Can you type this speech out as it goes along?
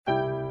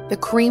The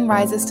cream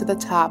rises to the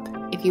top.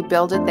 If you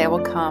build it, they will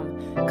come.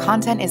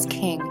 Content is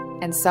king,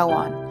 and so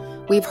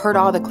on. We've heard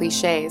all the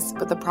cliches,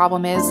 but the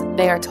problem is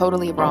they are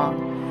totally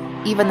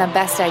wrong. Even the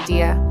best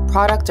idea,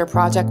 product, or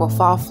project will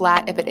fall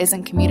flat if it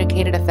isn't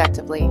communicated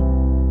effectively.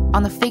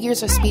 On the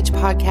Figures of Speech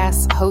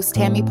podcast, hosts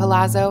Tammy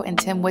Palazzo and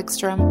Tim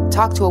Wickstrom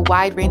talk to a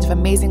wide range of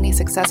amazingly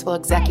successful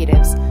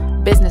executives,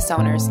 business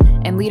owners,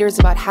 and leaders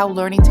about how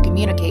learning to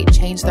communicate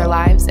changed their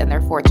lives and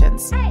their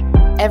fortunes.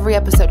 Every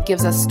episode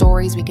gives us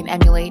stories we can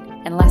emulate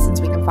and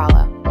lessons we can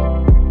follow.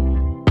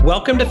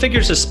 Welcome to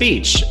Figures of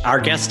Speech.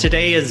 Our guest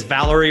today is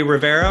Valerie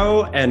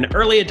Rivero, an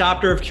early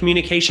adopter of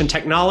communication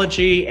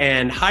technology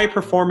and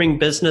high-performing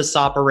business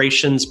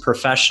operations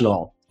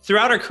professional.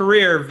 Throughout her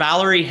career,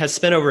 Valerie has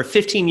spent over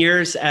 15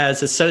 years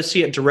as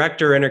associate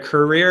director in a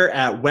career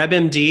at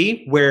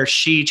WebMD, where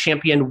she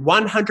championed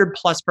 100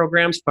 plus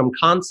programs from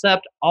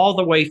concept all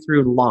the way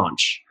through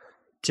launch.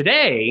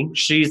 Today,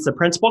 she's the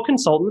principal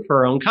consultant for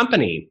her own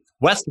company,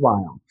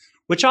 Westwile,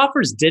 which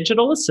offers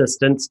digital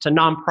assistance to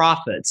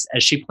nonprofits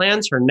as she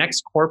plans her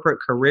next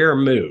corporate career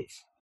move.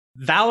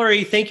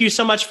 Valerie, thank you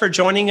so much for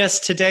joining us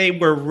today.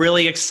 We're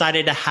really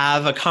excited to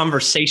have a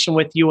conversation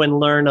with you and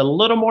learn a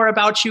little more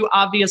about you,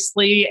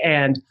 obviously,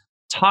 and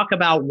talk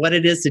about what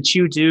it is that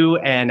you do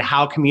and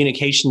how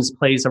communications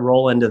plays a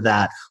role into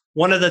that.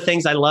 One of the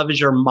things I love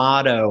is your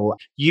motto.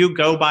 You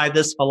go by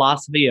this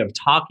philosophy of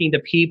talking to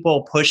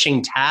people,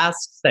 pushing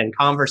tasks and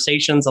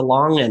conversations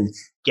along, and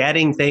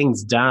getting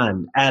things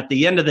done. At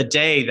the end of the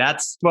day,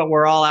 that's what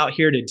we're all out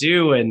here to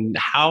do, and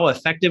how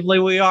effectively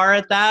we are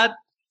at that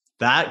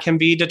can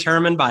be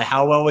determined by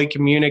how well we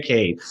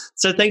communicate.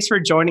 So thanks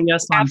for joining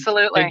us on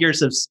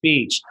Figures of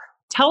Speech.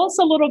 Tell us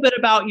a little bit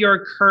about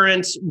your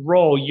current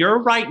role.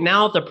 You're right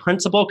now the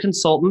principal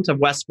consultant of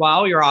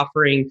Westwile. You're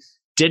offering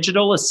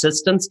digital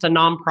assistance to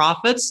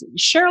nonprofits.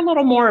 Share a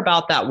little more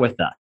about that with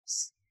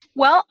us.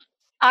 Well,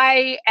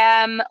 I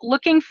am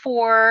looking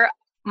for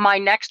my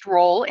next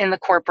role in the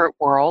corporate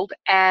world.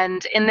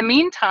 And in the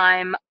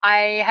meantime,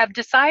 I have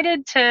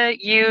decided to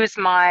use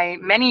my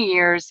many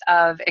years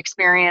of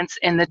experience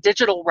in the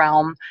digital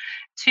realm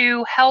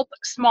to help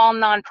small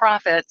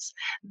nonprofits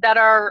that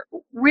are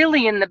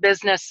really in the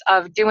business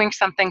of doing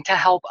something to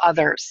help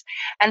others.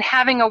 And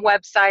having a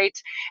website,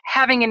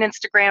 having an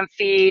Instagram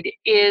feed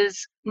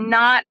is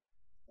not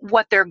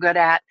what they're good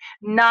at,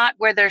 not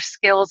where their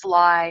skills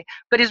lie,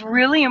 but is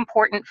really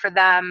important for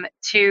them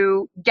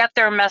to get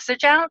their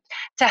message out,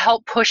 to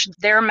help push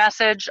their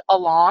message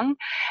along.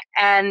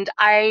 And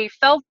I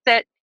felt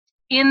that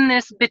in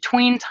this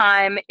between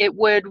time, it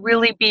would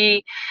really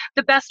be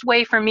the best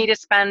way for me to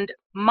spend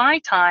my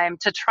time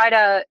to try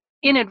to,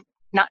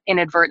 not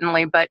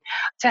inadvertently, but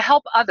to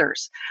help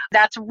others.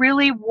 That's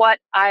really what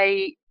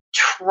I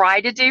try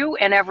to do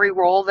in every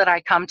role that I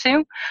come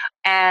to.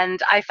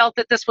 And I felt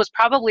that this was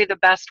probably the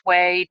best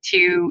way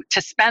to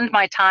spend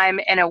my time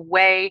in a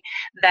way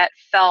that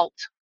felt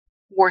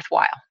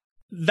worthwhile.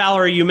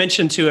 Valerie, you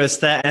mentioned to us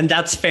that, and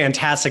that's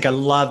fantastic. I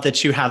love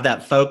that you have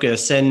that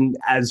focus. And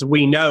as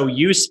we know,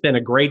 you spend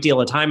a great deal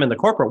of time in the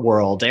corporate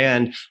world.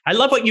 And I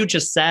love what you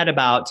just said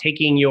about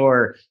taking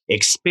your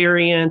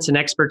experience and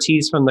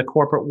expertise from the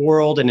corporate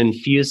world and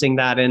infusing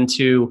that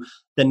into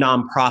the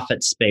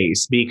nonprofit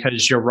space,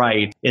 because you're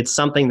right, it's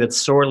something that's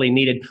sorely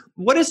needed.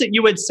 What is it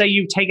you would say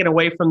you've taken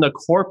away from the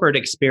corporate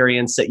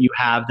experience that you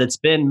have that's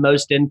been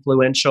most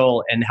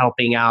influential in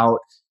helping out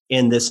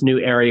in this new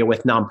area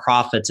with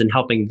nonprofits and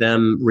helping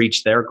them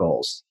reach their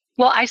goals?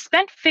 Well, I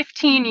spent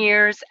 15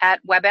 years at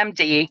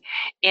WebMD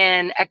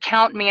in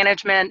account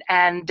management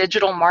and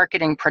digital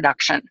marketing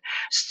production.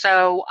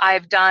 So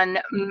I've done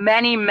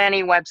many,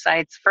 many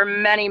websites for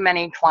many,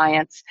 many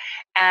clients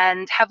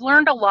and have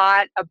learned a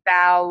lot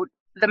about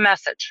the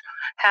message,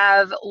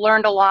 have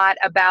learned a lot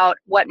about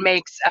what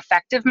makes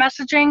effective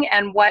messaging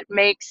and what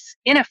makes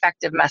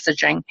ineffective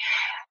messaging.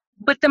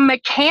 But the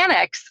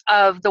mechanics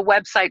of the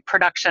website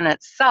production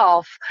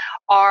itself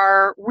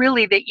are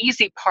really the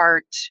easy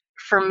part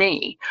for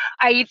me.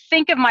 I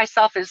think of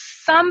myself as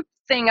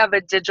something of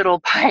a digital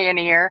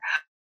pioneer.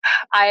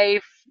 I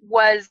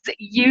was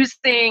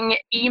using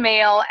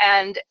email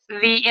and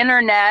the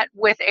internet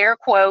with air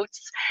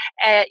quotes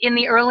in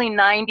the early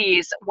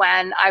 90s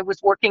when I was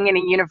working in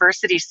a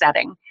university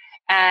setting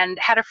and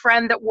had a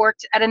friend that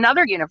worked at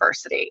another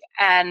university.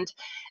 And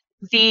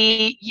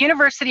the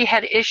university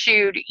had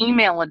issued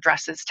email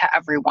addresses to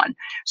everyone.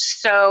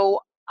 So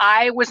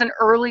I was an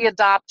early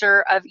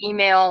adopter of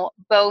email,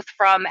 both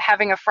from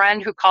having a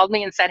friend who called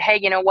me and said, hey,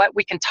 you know what,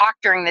 we can talk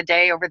during the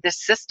day over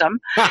this system.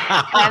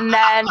 And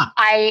then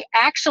I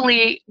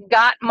actually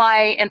got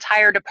my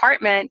entire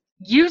department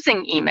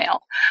using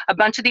email. A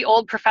bunch of the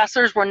old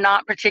professors were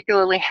not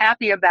particularly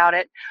happy about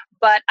it,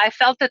 but I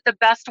felt that the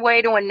best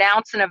way to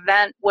announce an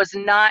event was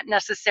not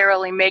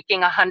necessarily making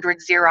 100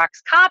 Xerox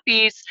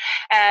copies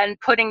and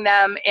putting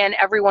them in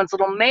everyone's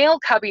little mail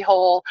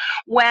cubbyhole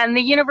when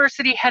the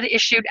university had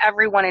issued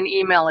everyone an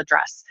email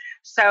address.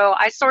 So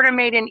I sort of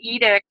made an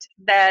edict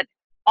that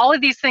all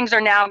of these things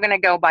are now going to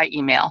go by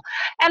email.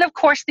 And of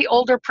course, the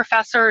older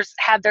professors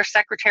had their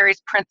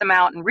secretaries print them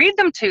out and read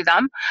them to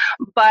them.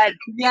 But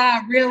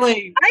yeah,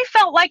 really, I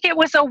felt like it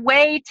was a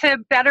way to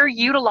better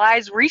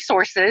utilize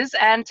resources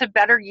and to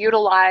better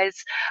utilize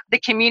the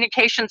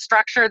communication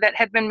structure that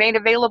had been made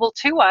available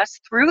to us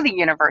through the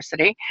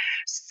university.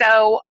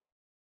 So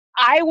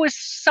I was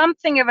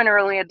something of an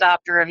early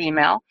adopter of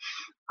email.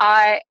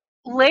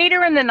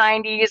 Later in the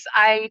 90s,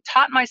 I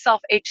taught myself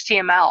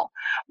HTML,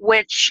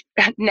 which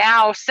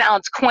now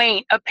sounds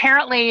quaint.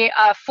 Apparently,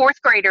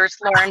 fourth graders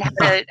learn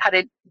how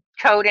to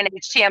code in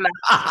HTML.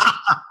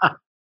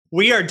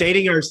 We are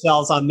dating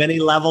ourselves on many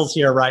levels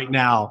here right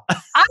now.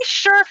 I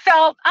sure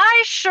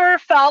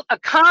felt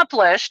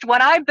accomplished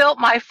when I built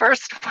my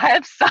first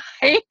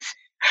website.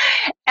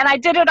 And I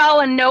did it all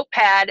in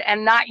Notepad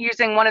and not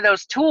using one of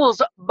those tools,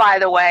 by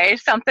the way,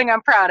 something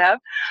I'm proud of.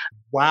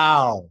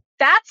 Wow.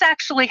 That's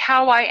actually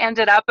how I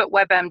ended up at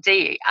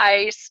WebMD.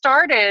 I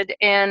started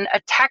in a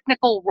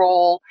technical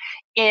role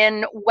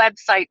in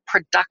website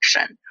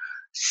production.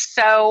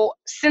 So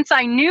since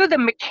I knew the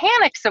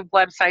mechanics of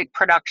website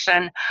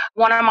production,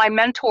 one of my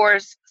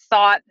mentors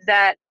thought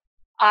that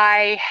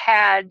I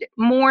had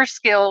more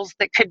skills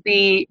that could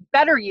be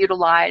better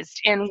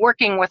utilized in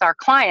working with our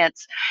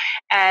clients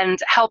and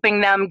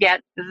helping them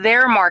get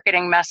their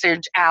marketing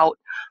message out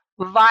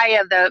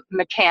via the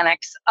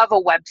mechanics of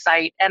a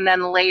website, and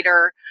then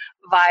later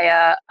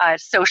via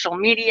social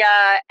media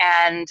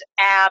and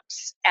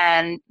apps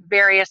and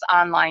various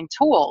online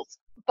tools.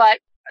 But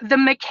the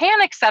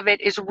mechanics of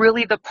it is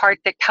really the part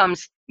that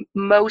comes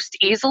most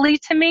easily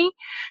to me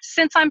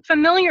since I'm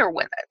familiar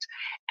with it.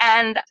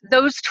 And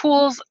those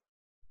tools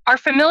are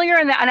familiar,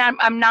 and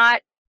I'm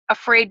not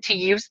afraid to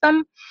use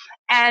them.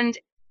 And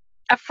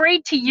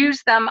afraid to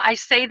use them, I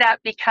say that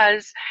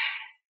because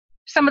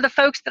some of the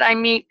folks that I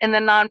meet in the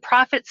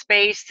nonprofit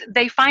space,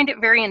 they find it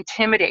very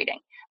intimidating.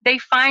 They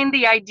find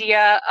the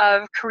idea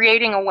of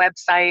creating a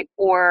website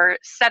or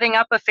setting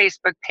up a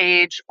Facebook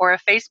page or a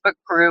Facebook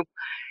group,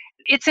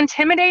 it's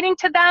intimidating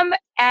to them,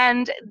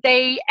 and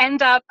they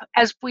end up,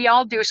 as we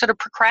all do, sort of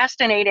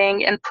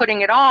procrastinating and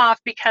putting it off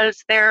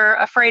because they're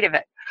afraid of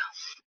it.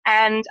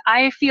 And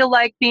I feel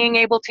like being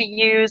able to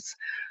use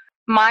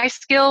my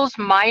skills,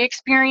 my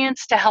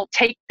experience to help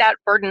take that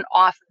burden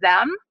off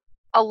them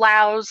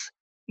allows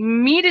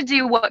me to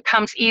do what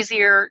comes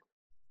easier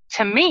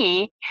to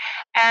me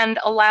and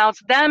allows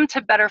them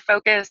to better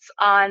focus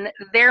on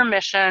their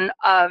mission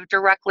of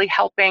directly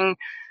helping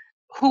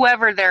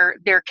whoever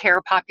their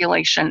care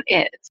population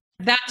is.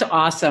 That's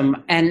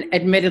awesome. And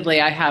admittedly,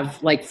 I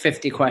have like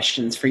 50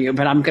 questions for you,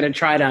 but I'm going to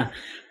try to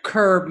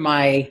curb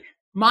my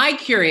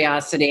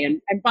curiosity.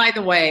 And by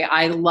the way,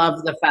 I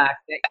love the fact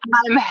that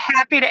I'm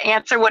happy to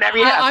answer whatever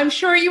you have. I'm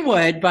sure you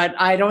would, but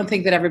I don't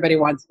think that everybody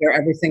wants to hear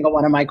every single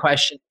one of my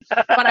questions.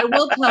 But I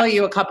will tell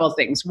you a couple of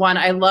things. One,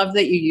 I love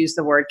that you use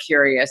the word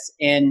curious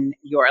in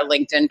your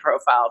LinkedIn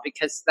profile,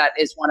 because that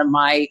is one of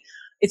my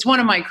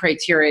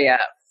criteria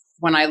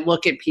when I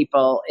look at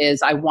people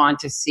is I want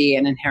to see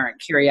an inherent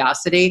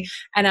curiosity.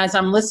 And as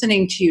I'm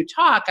listening to you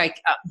talk,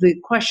 the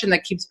question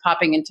that keeps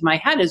popping into my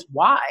head is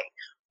why?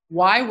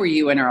 Why were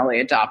you an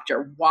early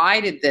adopter?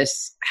 Why did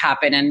this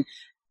happen?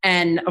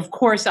 And of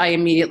course, I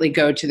immediately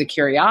go to the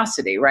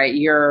curiosity, right?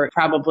 You're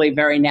probably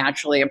very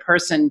naturally a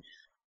person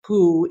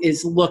who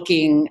is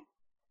looking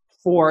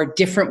for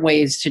different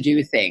ways to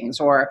do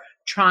things or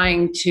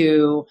trying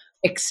to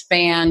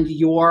expand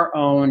your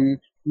own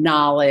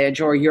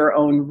knowledge or your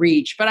own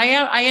reach. But I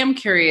am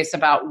curious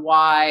about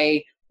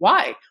why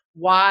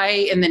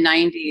in the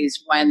 90s,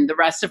 when the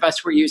rest of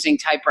us were using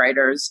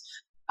typewriters,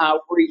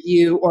 were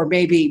you, or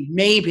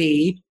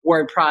maybe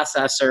word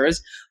processors,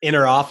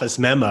 inner office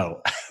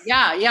memo?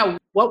 Yeah.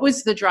 What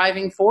was the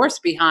driving force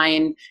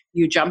behind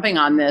you jumping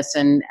on this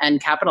and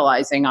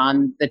capitalizing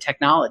on the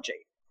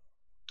technology?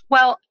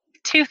 Well,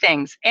 two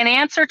things. In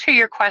answer to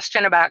your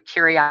question about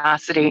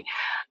curiosity,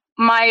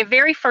 my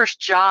very first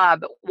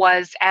job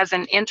was as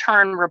an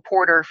intern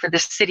reporter for the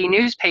city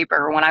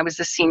newspaper when I was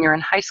a senior in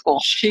high school.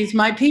 She's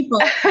my people.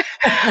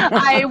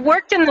 I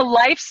worked in the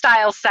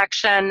lifestyle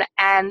section,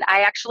 and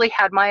I actually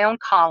had my own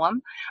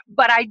column,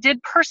 but I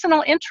did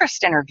personal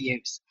interest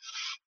interviews.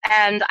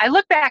 And I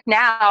look back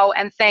now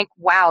and think,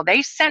 wow,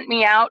 they sent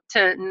me out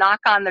to knock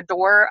on the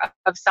door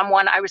of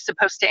someone I was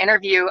supposed to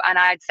interview, and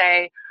I'd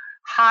say,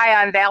 "Hi,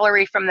 I'm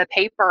Valerie from the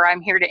paper. I'm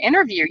here to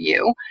interview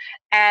you."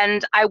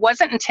 And I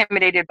wasn't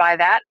intimidated by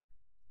that.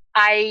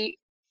 I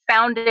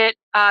found it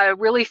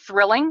really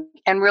thrilling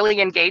and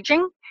really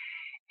engaging.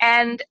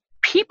 And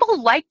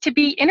people like to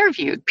be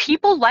interviewed.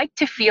 People like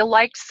to feel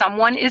like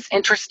someone is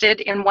interested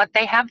in what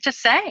they have to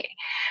say.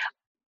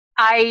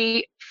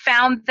 I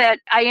found that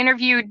I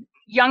interviewed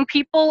young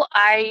people.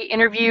 I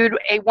interviewed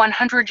a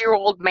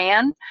 100-year-old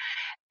man,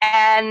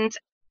 and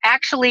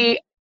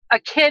actually a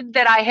kid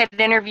that I had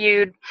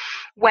interviewed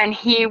when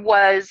he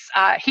was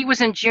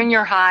in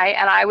junior high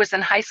and I was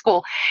in high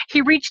school. He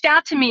reached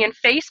out to me on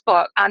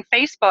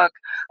Facebook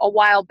a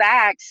while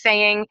back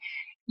saying,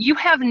 "You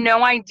have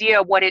no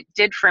idea what it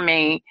did for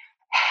me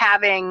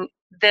having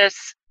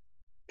this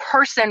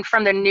person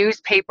from the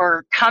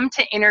newspaper come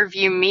to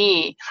interview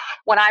me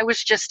when I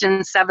was just in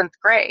 7th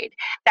grade.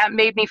 That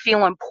made me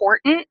feel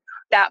important.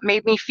 That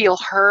made me feel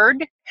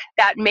heard.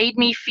 That made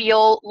me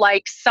feel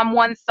like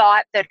someone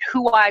thought that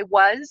who I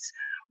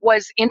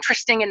was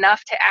interesting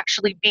enough to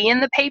actually be in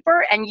the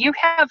paper. And you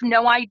have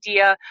no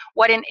idea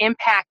what an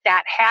impact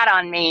that had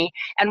on me.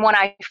 And when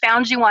I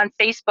found you on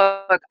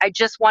Facebook, I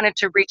just wanted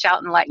to reach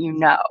out and let you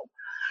know.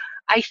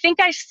 I think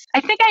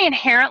I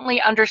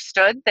inherently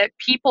understood that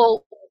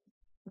people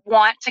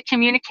want to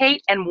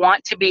communicate and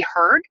want to be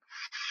heard.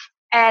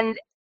 And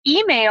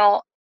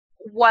email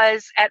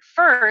was at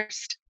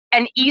first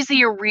an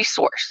easier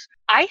resource.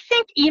 I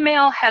think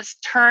email has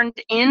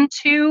turned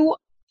into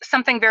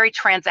something very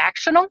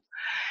transactional.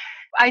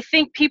 I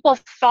think people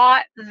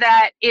thought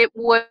that it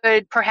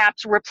would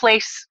perhaps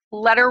replace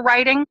letter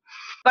writing,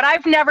 but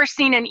I've never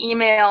seen an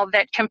email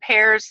that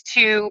compares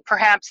to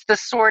perhaps the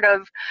sort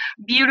of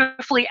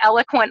beautifully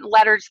eloquent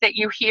letters that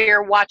you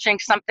hear watching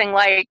something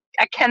like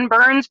a Ken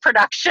Burns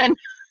production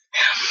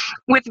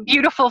with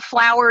beautiful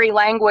flowery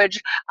language.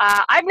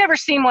 I've never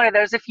seen one of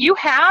those. If you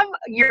have,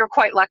 you're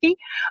quite lucky.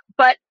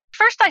 But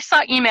first I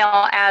saw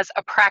email as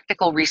a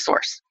practical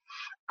resource.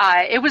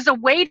 It was a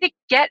way to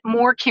get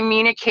more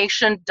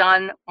communication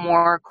done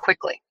more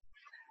quickly.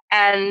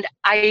 And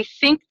I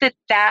think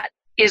that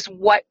is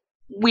what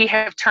we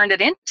have turned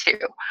it into.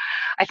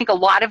 I think a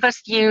lot of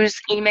us use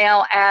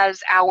email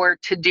as our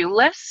to-do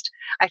list.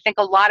 I think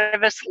a lot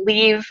of us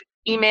leave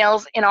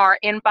emails in our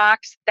inbox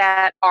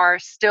that are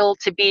still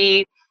to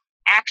be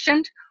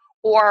actioned,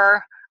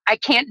 or I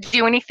can't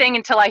do anything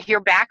until I hear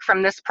back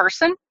from this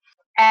person.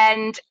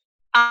 And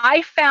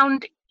I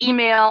found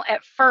email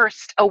at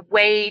first a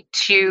way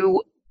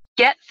to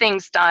get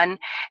things done,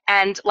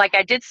 and like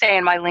I did say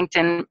in my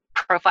LinkedIn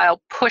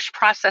profile, push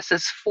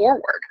processes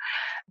forward.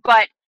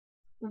 But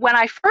when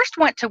I first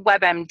went to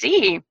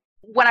WebMD,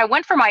 when I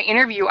went for my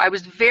interview, I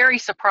was very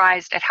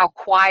surprised at how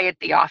quiet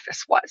the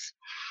office was.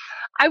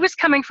 I was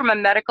coming from a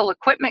medical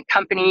equipment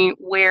company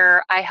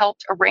where I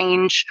helped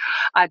arrange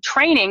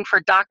training for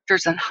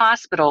doctors and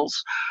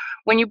hospitals.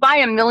 When you buy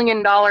 $1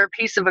 million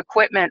piece of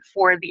equipment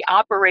for the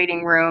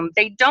operating room,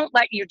 they don't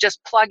let you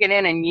just plug it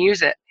in and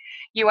use it.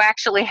 You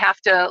actually have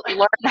to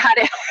learn how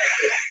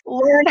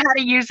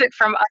to use it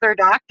from other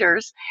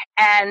doctors.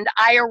 And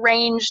I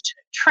arranged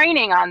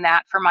training on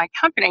that for my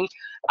company.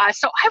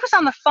 So I was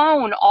on the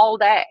phone all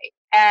day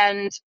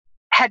and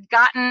had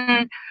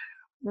gotten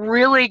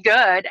really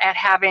good at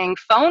having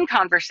phone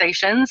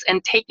conversations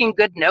and taking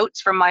good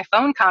notes from my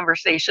phone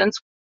conversations,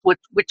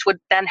 which would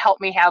then help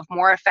me have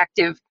more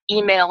effective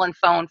email and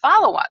phone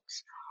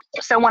follow-ups.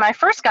 So when I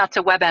first got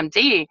to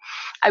WebMD,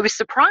 I was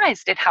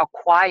surprised at how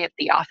quiet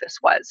the office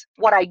was.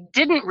 What I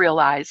didn't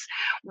realize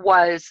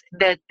was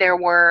that there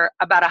were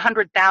about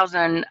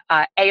 100,000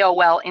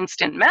 AOL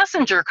Instant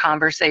Messenger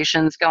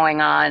conversations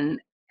going on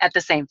at the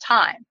same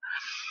time.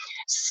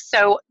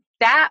 So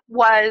I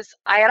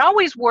had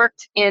always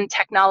worked in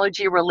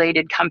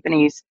technology-related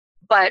companies,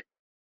 but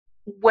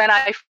when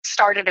I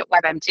started at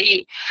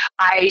WebMD,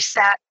 I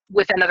sat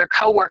with another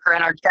coworker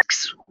and our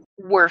desks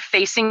were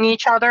facing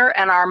each other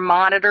and our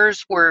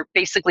monitors were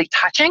basically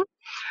touching.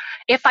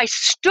 If I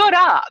stood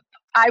up,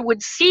 I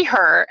would see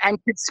her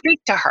and could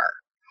speak to her.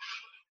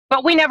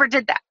 But we never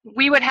did that.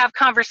 We would have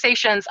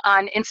conversations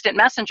on Instant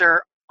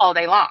Messenger all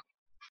day long.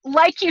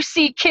 Like you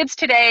see kids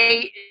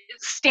today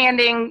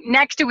standing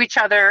next to each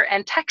other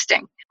and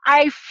texting.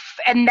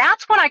 And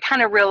that's when I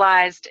kind of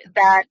realized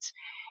that,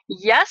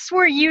 yes,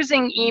 we're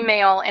using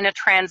email in a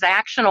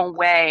transactional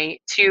way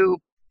to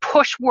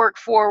push work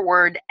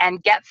forward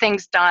and get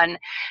things done,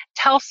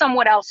 tell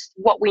someone else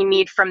what we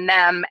need from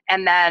them,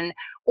 and then,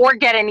 or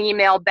get an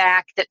email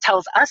back that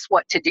tells us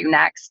what to do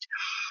next.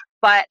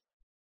 But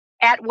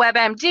at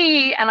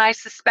WebMD, and I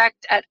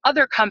suspect at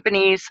other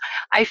companies,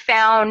 I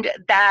found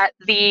that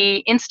the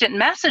instant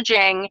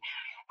messaging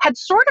had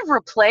sort of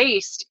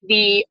replaced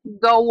the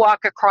go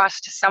walk across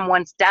to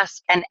someone's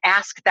desk and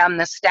ask them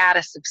the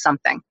status of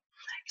something.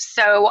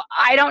 So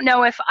I don't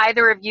know if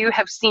either of you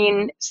have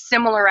seen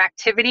similar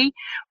activity,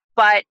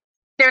 but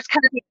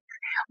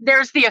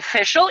there's the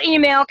official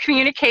email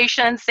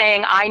communication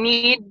saying, I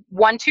need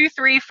 1, 2,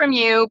 3 from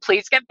you.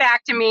 Please get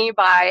back to me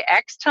by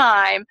X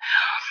time.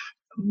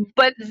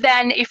 But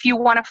then if you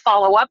want to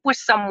follow up with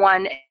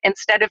someone,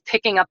 instead of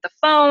picking up the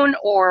phone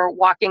or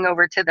walking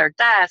over to their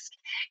desk,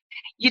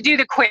 you do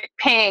the quick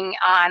ping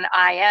on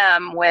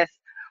IM with,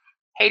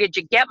 hey, did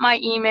you get my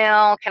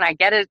email? Can I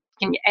get it?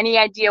 Any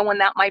idea when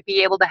that might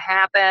be able to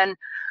happen?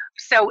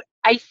 So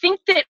I think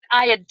that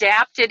I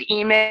adapted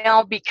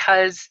email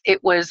because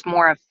it was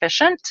more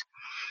efficient.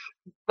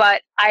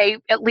 But I,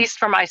 at least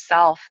for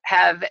myself,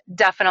 have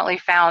definitely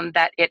found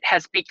that it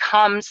has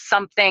become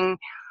something,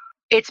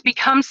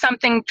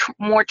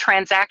 more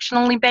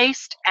transactionally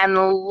based and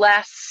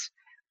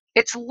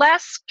it's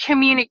less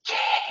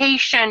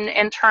communication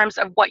in terms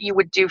of what you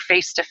would do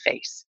face to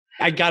face.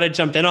 I got to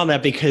jump in on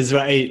that because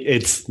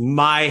it's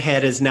my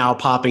head is now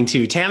popping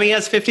too. Tammy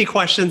has 50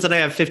 questions and I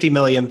have 50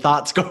 million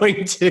thoughts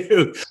going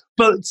too.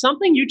 But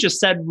something you just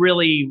said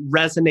really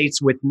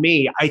resonates with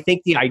me. I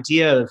think the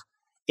idea of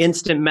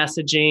instant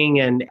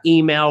messaging and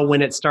email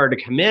when it started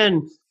to come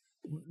in,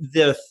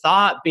 the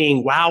thought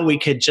being, wow, we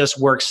could just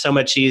work so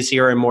much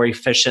easier and more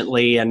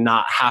efficiently and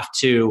not have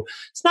to,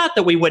 it's not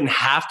that we wouldn't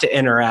have to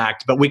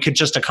interact, but we could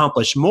just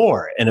accomplish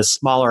more in a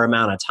smaller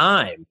amount of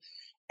time.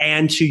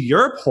 And to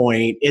your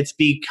point, it's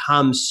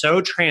become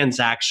so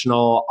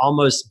transactional,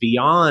 almost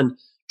beyond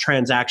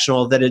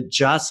transactional, that it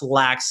just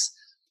lacks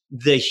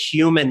the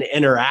human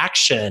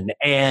interaction.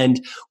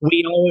 And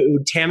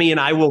Tammy and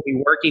I will be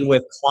working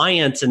with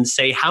clients and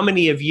say, how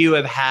many of you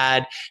have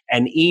had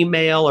an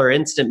email or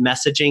instant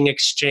messaging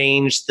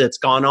exchange that's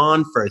gone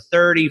on for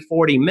 30,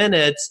 40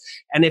 minutes?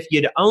 And if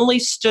you'd only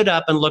stood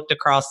up and looked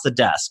across the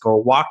desk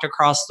or walked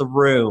across the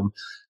room,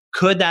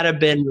 could that have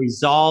been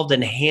resolved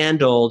and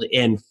handled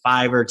in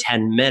 5 or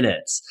 10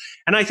 minutes?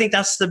 And I think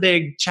that's the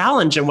big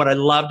challenge. And what I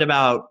loved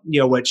about,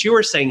 what you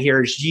were saying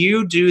here is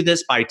you do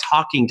this by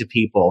talking to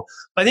people.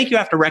 But I think you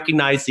have to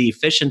recognize the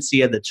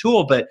efficiency of the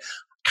tool, but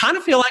kind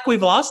of feel like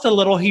we've lost a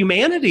little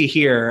humanity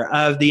here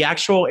of the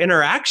actual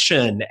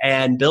interaction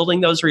and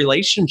building those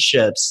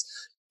relationships.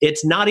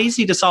 It's not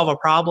easy to solve a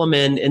problem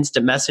in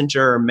instant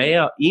messenger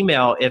or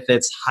email if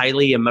it's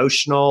highly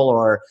emotional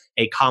or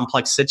a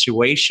complex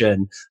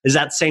situation. Is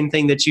that the same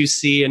thing that you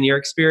see in your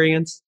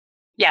experience?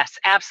 Yes,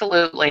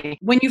 absolutely.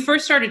 When you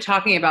first started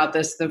talking about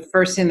this, the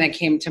first thing that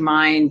came to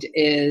mind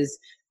is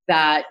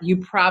that you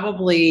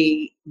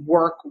probably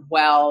work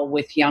well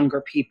with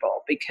younger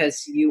people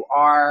because you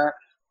are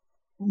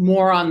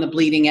more on the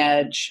bleeding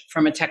edge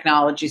from a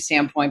technology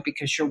standpoint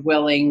because you're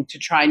willing to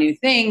try new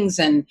things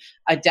and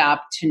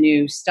adapt to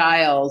new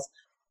styles.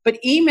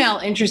 But email,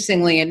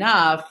 interestingly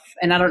enough,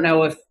 and I don't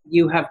know if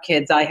you have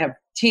kids, I have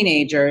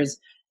teenagers,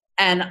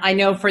 and I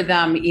know for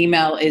them,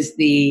 email is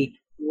the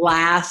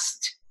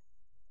last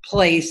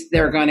place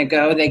they're going to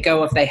go. They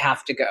go if they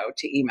have to go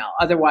to email.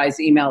 Otherwise,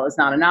 email is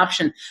not an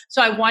option.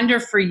 So I wonder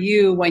for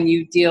you, when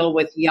you deal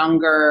with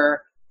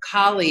younger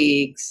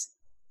colleagues,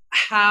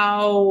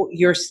 how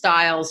your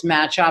styles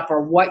match up or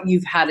what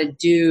you've had to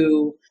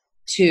do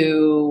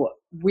to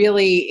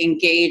really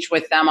engage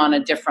with them on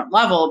a different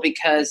level,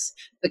 because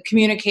the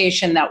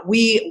communication that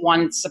we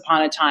once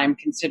upon a time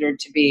considered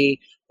to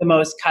be the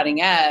most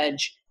cutting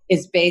edge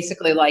is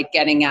basically like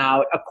getting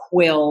out a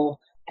quill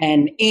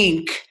and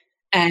ink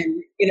and,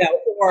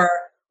 or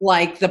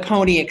like the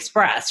Pony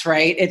Express,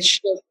 right?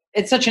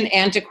 It's such an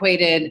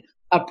antiquated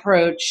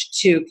approach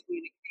to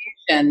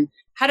communication.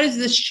 How does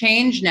this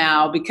change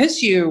now?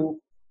 Because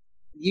you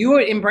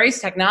embrace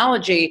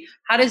technology,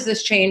 how does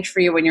this change for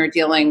you when you're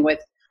dealing with,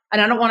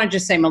 and I don't want to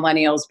just say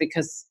millennials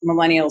because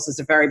millennials is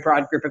a very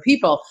broad group of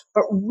people,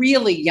 but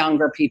really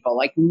younger people,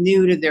 like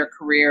new to their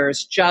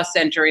careers, just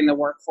entering the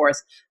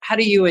workforce. How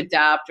do you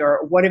adapt,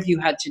 or what have you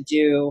had to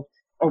do,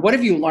 or what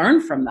have you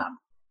learned from them?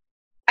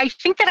 I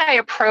think that I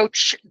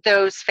approach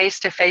those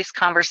face-to-face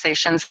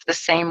conversations the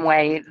same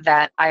way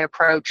that I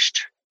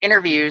approached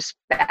interviews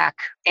back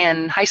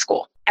in high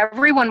school.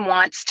 Everyone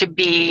wants to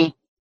be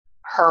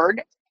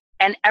heard,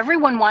 and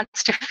everyone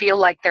wants to feel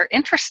like they're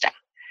interesting.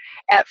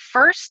 At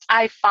first,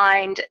 I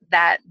find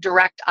that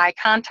direct eye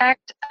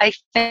contact, I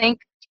find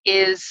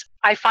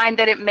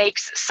that it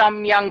makes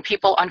some young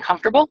people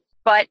uncomfortable.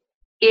 But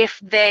if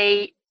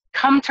they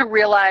come to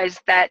realize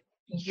that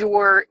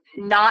you're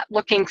not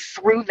looking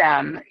through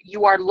them,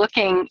 you are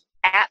looking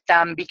at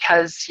them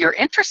because you're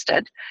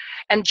interested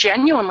and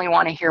genuinely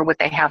want to hear what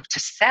they have to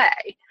say,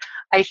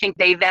 I think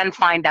they then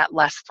find that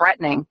less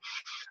threatening.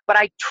 But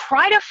I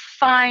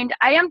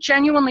am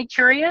genuinely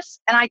curious,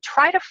 and I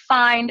try to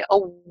find a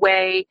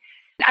way.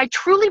 I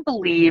truly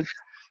believe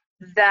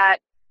that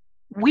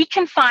we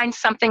can find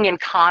something in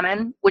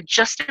common with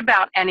just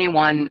about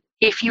anyone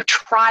if you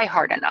try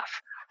hard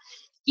enough.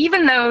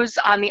 Even those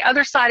on the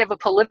other side of a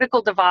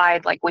political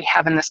divide like we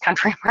have in this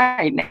country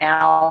right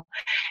now,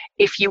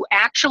 if you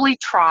actually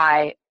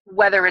try,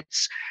 whether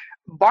it's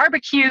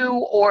barbecue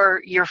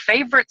or your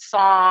favorite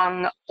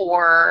song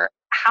or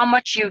how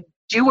much you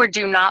do or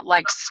do not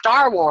like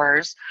Star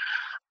Wars,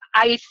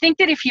 I think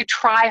that if you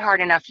try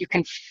hard enough, you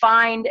can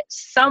find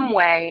some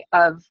way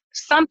of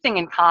something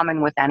in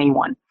common with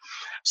anyone.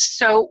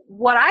 So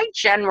what I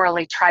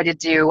generally try to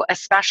do,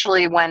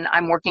 especially when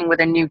I'm working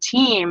with a new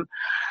team,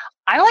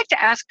 I like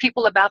to ask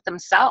people about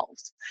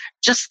themselves.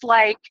 Just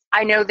like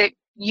I know that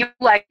you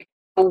like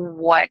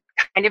what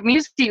kind of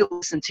music do you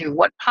listen to?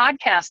 What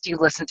podcast do you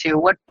listen to?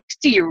 What books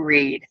do you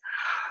read?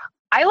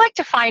 I like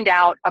to find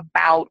out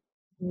about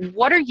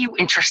what are you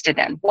interested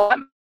in? What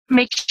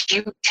makes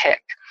you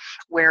tick?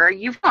 Where are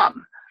you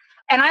from?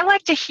 And I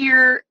like to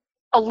hear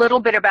a little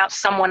bit about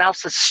someone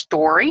else's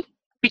story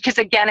because,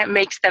 again, it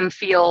makes them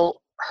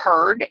feel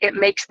heard. It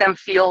makes them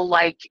feel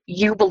like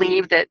you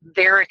believe that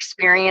their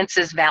experience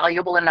is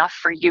valuable enough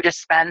for you to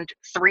spend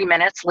 3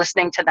 minutes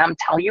listening to them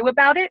tell you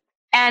about it.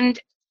 And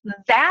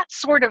that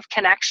sort of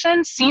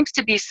connection seems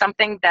to be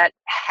something that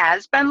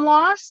has been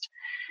lost.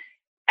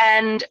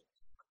 And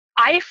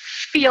I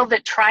feel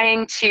that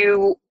trying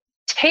to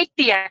take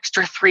the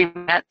extra 3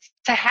 minutes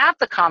to have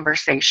the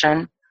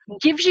conversation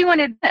gives you an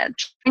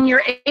advantage. When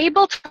you're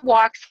able to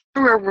walk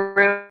through a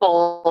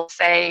room,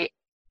 say,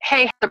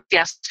 hey,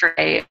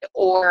 yesterday,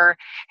 or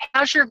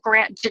did your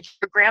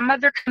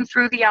grandmother come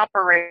through the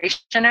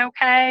operation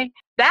okay?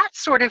 That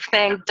sort of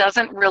thing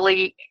doesn't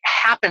really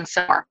happen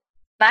somewhere.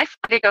 And I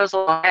find it goes a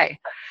long way.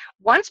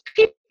 Once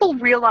people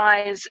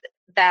realize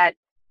that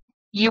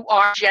you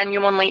are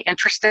genuinely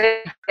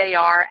interested, they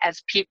are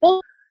as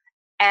people,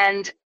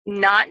 and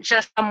not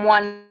just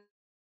someone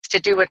to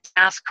do a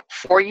task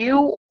for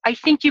you, I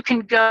think you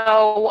can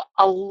go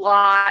a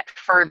lot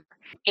further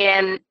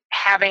in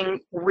having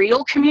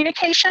real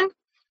communication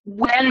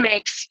when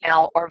makes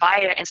email or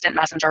via instant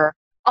messenger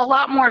a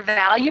lot more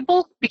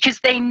valuable, because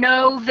they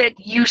know that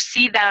you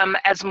see them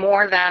as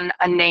more than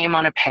a name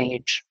on a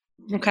page.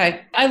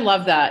 Okay. I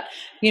love that.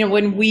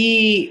 When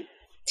we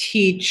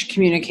teach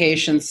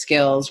communication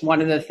skills,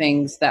 one of the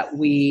things that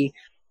we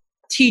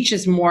teach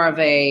is more of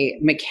a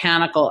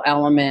mechanical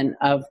element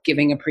of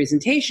giving a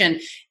presentation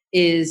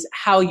is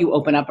how you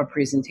open up a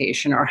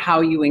presentation or how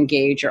you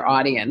engage your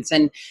audience.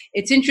 And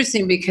it's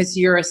interesting because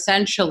you're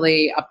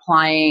essentially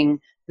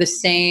applying the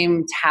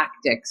same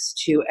tactics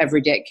to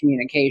everyday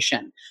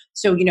communication.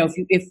 So,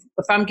 if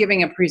I'm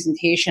giving a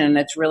presentation and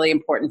it's really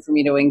important for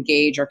me to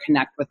engage or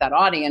connect with that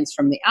audience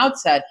from the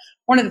outset,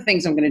 one of the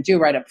things I'm going to do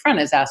right up front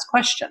is ask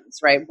questions,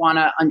 right? Want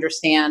to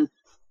understand,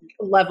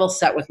 level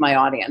set with my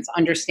audience,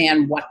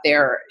 understand what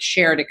their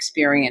shared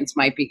experience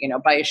might be,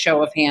 by a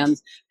show of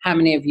hands, how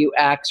many of you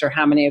X or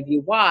how many of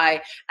you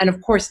Y. And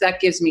of course, that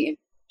gives me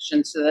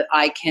information so that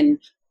I can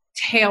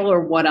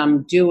tailor what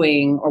I'm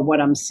doing or what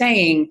I'm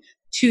saying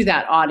to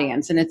that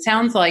audience. And it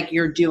sounds like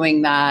you're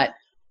doing that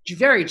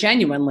very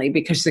genuinely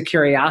because the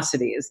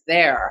curiosity is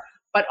there,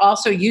 but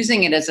also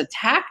using it as a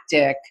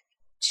tactic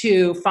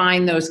to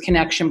find those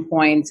connection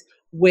points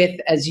with,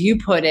 as you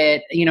put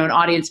it, an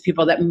audience of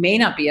people that may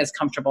not be as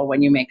comfortable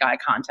when you make eye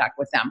contact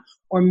with them,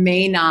 or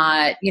may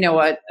not,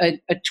 a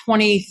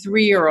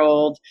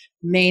 23-year-old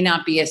may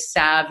not be as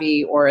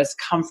savvy or as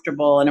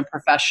comfortable in a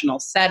professional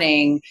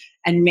setting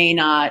and may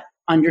not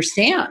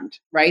understand,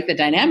 right, the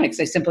dynamics.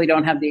 They simply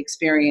don't have the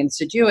experience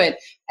to do it.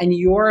 And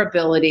your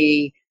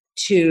ability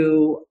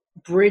to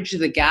bridge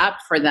the gap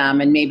for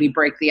them and maybe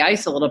break the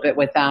ice a little bit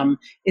with them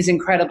is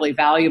incredibly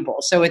valuable.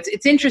 So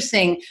it's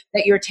interesting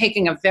that you're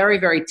taking a very,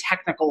 very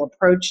technical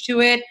approach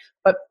to it,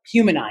 but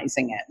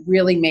humanizing it,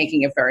 really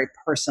making it very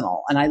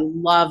personal. And I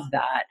love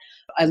that.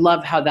 I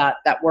love how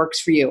that works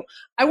for you.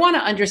 I want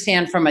to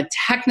understand from a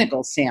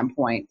technical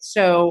standpoint.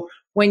 So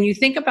when you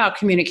think about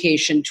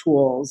communication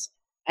tools,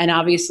 and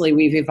obviously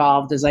we've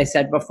evolved, as I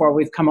said before,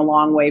 we've come a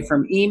long way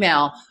from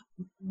email.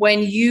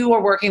 When you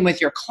are working with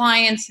your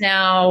clients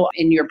now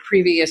in your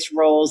previous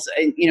roles,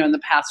 in the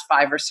past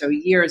 5 or so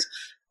years,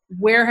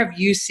 where have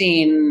you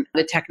seen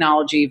the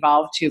technology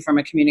evolve to from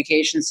a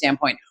communication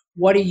standpoint?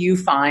 What do you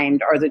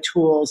find are the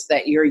tools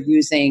that you're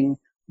using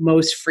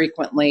most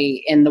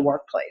frequently in the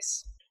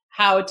workplace?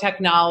 How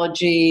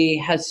technology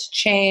has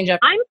changed?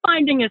 I'm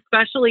finding,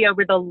 especially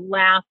over the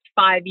last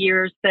 5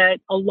 years, that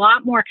a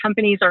lot more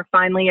companies are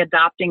finally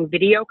adopting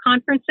video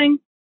conferencing.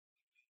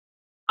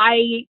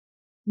 I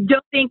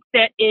don't think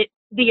that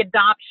the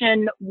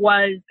adoption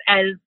was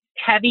as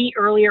heavy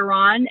earlier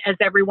on as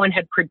everyone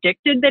had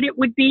predicted that it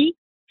would be.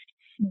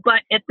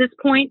 But at this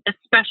point,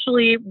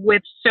 especially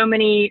with so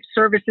many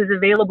services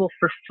available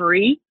for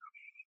free,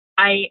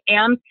 I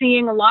am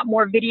seeing a lot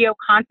more video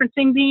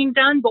conferencing being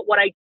done. But what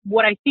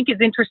I think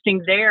is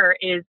interesting there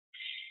is,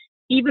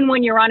 even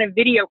when you're on a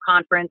video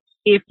conference,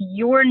 if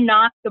you're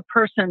not the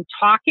person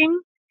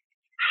talking,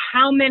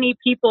 how many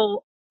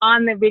people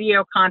on the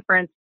video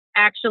conference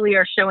actually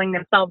are showing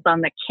themselves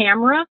on the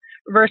camera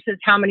versus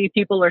how many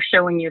people are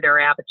showing you their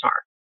avatar,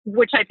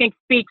 which I think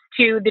speaks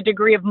to the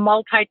degree of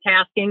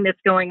multitasking that's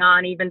going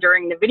on even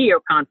during the video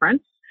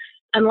conference.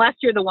 Unless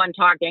you're the one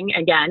talking,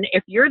 again,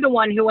 if you're the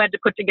one who had to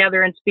put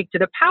together and speak to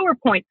the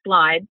PowerPoint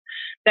slides,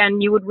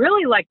 then you would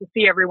really like to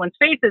see everyone's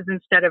faces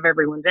instead of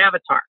everyone's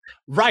avatar.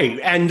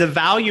 Right. And the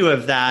value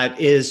of that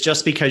is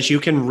just because you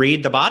can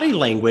read the body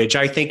language.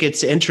 I think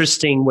it's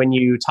interesting when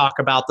you talk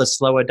about the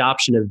slow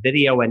adoption of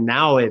video, and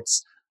now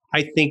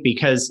I think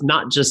because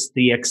not just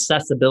the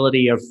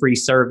accessibility of free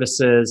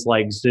services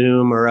like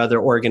Zoom or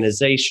other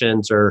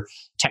organizations or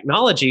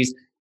technologies,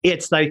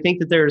 I think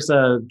that there's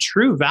a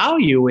true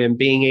value in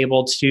being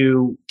able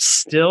to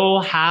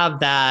still have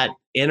that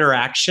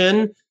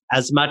interaction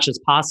as much as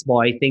possible.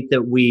 I think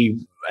that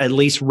we at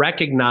least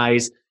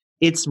recognize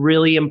it's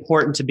really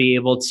important to be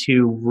able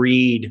to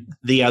read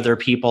the other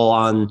people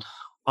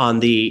on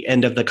the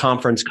end of the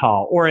conference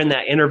call or in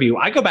that interview.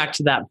 I go back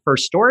to that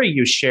first story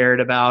you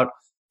shared about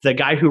the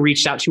guy who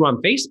reached out to you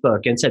on Facebook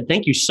and said,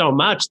 "Thank you so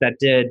much. That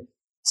did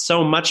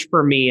so much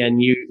for me."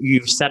 And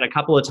you've said a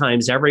couple of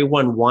times,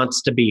 everyone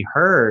wants to be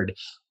heard.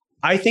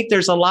 I think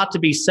there's a lot to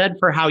be said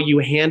for how you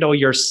handle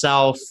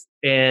yourself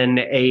in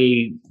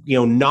a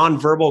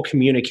nonverbal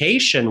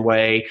communication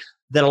way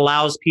that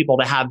allows people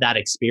to have that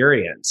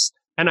experience.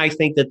 And I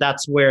think that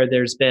that's where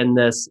there's been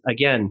this,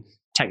 again,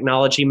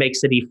 technology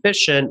makes it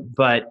efficient,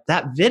 but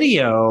that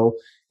video,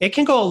 it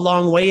can go a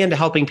long way into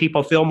helping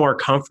people feel more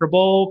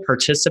comfortable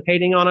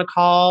participating on a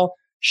call,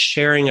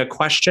 sharing a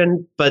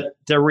question, but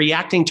they're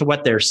reacting to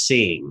what they're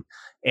seeing.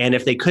 And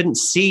if they couldn't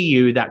see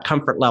you, that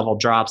comfort level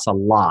drops a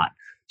lot.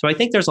 So I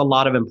think there's a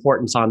lot of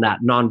importance on that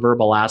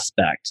nonverbal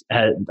aspect.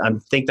 And I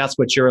think that's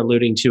what you're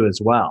alluding to as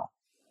well.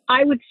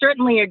 I would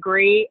certainly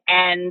agree.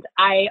 And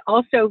I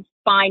also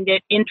find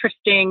it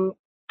interesting.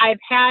 I've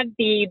had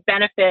the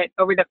benefit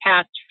over the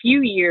past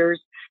few years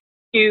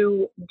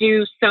to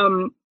do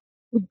some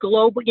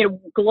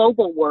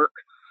global work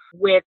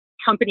with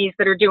companies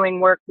that are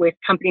doing work with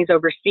companies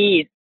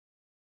overseas.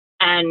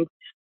 And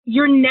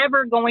you're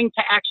never going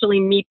to actually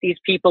meet these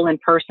people in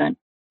person.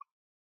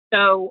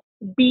 So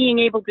being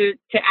able to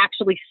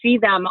actually see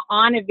them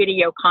on a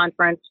video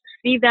conference,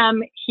 see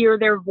them, hear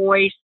their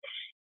voice,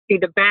 see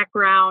the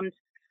background,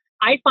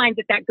 I find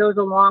that goes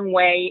a long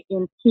way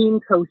in team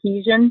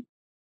cohesion.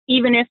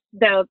 Even if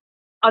the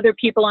other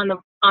people on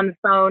the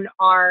phone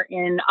are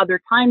in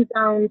other time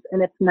zones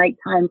and it's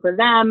nighttime for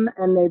them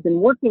and they've been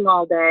working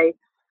all day,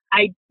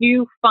 I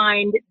do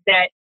find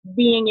that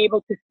being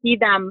able to see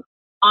them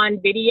on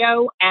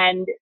video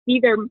and see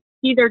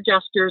their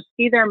gestures,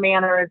 see their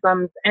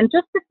mannerisms, and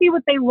just to see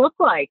what they look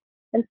like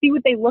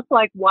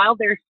while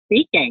they're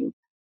speaking,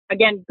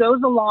 again, goes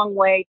a long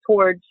way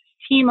towards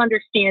team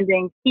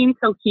understanding, team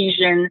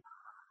cohesion,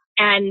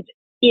 and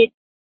it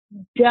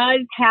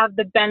does have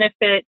the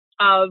benefit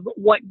of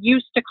what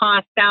used to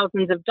cost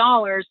thousands of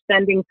dollars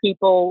sending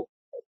people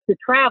to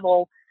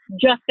travel,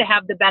 just to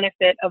have the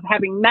benefit of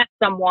having met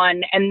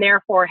someone and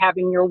therefore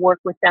having your work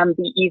with them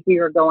be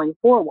easier going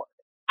forward.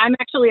 I'm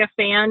actually a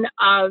fan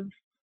of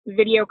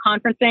video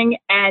conferencing,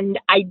 and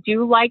I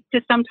do like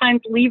to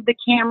sometimes leave the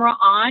camera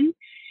on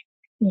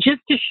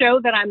just to show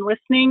that I'm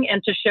listening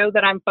and to show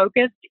that I'm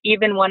focused,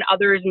 even when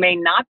others may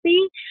not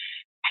be,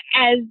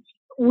 as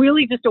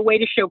really just a way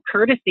to show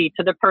courtesy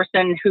to the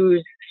person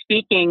who's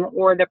speaking,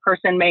 or the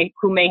person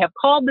who may have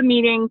called the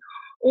meeting,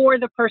 or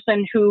the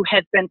person who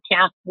has been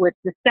tasked with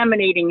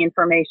disseminating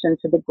information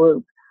to the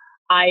group.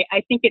 I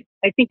think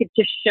it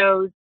just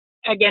shows,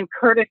 again,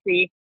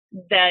 courtesy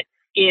that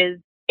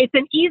it's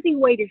an easy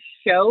way to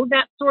show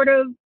that sort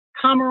of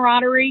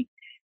camaraderie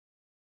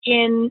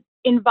in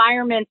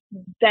environments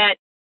that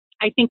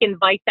I think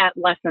invite that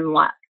less and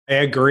less. I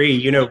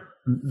agree.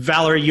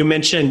 Valerie, you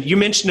mentioned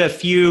a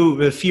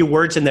few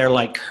words in there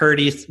like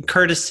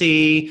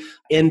courtesy,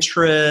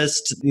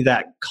 interest,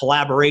 that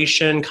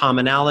collaboration,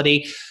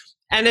 commonality.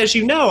 And as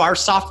you know, our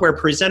software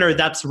presenter,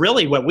 that's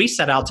really what we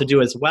set out to do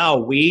as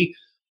well. We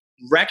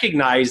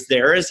recognize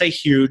there is a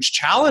huge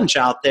challenge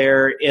out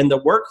there in the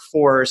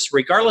workforce,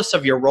 regardless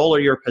of your role or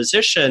your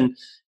position,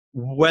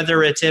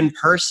 whether it's in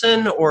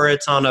person or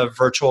it's on a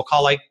virtual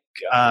call. Like,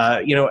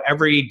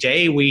 every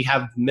day we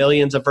have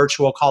millions of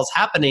virtual calls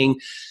happening.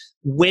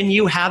 When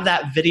you have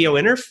that video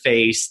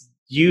interface,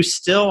 you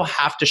still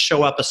have to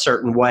show up a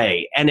certain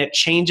way, and it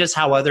changes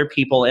how other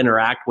people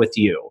interact with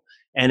you.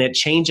 And it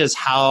changes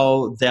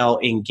how they'll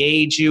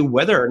engage you,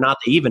 whether or not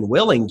they even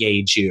will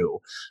engage you,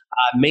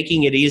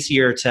 making it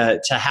easier to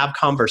have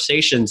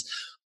conversations.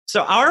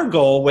 So our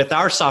goal with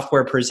our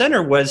software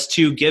presenter was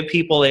to give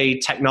people a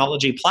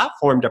technology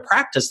platform to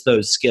practice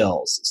those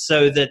skills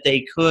so that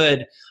they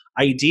could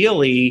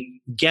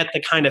ideally get the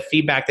kind of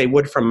feedback they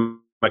would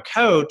from a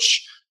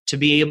coach to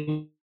be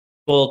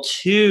able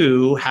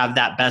to have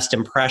that best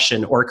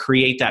impression or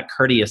create that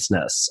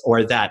courteousness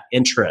or that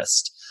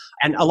interest.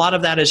 And a lot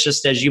of that is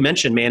just, as you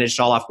mentioned, managed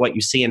all off what you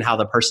see and how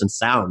the person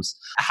sounds.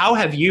 How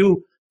have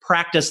you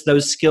practiced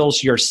those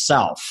skills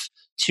yourself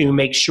to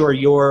make sure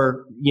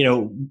you're,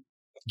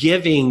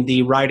 giving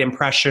the right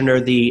impression or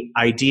the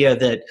idea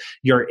that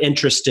you're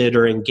interested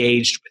or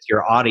engaged with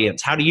your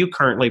audience? How do you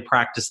currently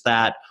practice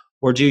that,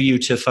 or do you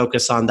to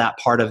focus on that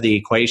part of the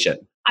equation?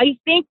 I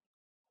think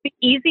the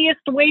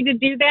easiest way to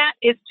do that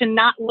is to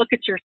not look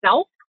at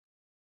yourself,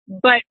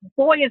 but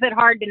boy, is it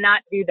hard to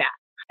not do that,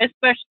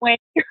 especially when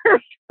you're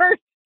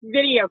first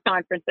video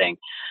conferencing,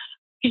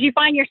 because you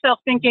find yourself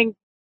thinking,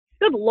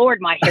 good Lord,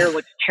 my hair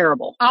looks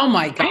terrible. Oh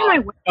my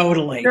God,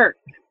 totally. Shirt?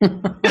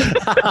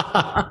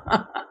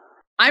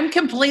 I'm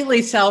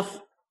completely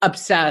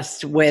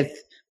self-obsessed with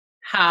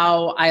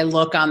how I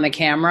look on the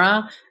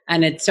camera.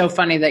 And it's so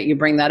funny that you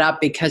bring that up,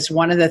 because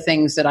one of the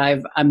things that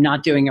I'm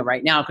not doing it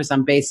right now, because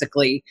I'm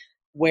basically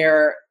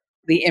where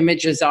the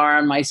images are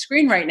on my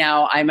screen right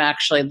now,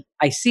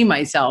 I see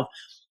myself,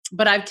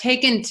 but I've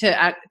taken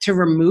to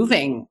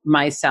removing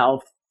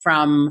myself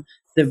from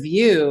the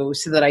view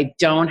so that I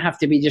don't have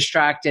to be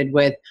distracted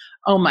with,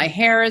 oh, my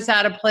hair is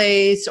out of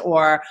place,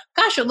 or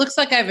gosh, it looks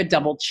like I have a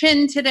double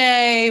chin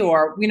today,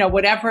 or,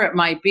 whatever it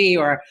might be,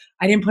 or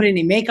I didn't put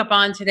any makeup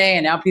on today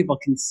and now people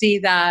can see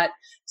that.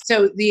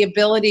 So the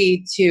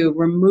ability to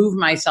remove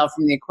myself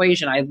from the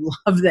equation, I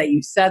love that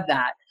you said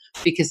that,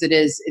 because it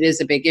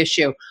is a big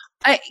issue.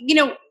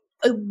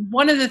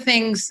 One of the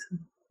things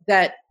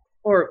that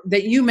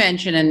you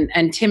mentioned,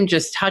 and Tim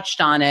just touched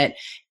on it,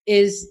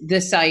 is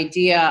this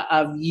idea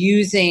of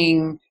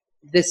using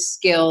the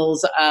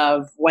skills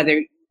of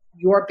whether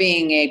you're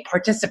being a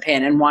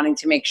participant and wanting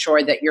to make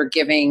sure that you're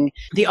giving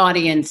the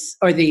audience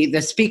or the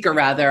speaker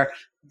rather,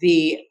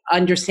 the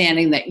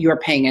understanding that you're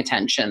paying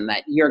attention,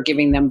 that you're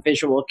giving them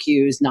visual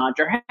cues, nod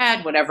your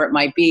head, whatever it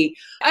might be.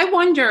 I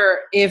wonder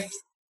if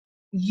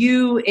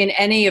you, in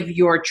any of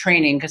your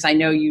training, because I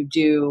know you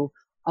do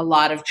a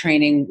lot of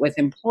training with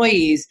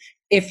employees,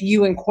 if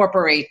you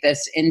incorporate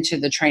this into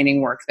the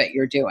training work that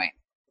you're doing.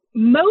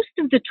 Most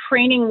of the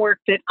training work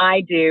that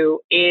I do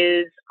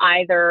is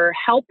either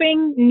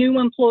helping new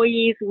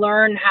employees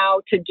learn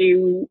how to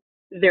do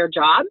their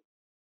job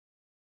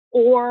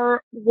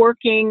or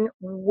working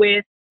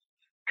with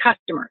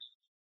customers.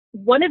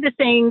 One of the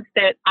things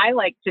that I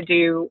like to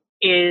do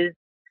is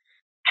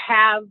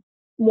have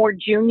more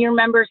junior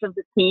members of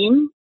the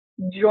team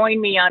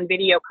join me on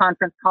video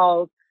conference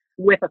calls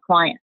with a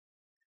client.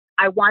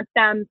 I want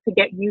them to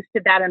get used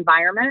to that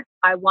environment.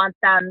 I want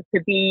them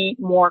to be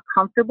more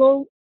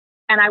comfortable,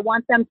 and I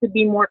want them to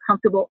be more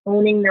comfortable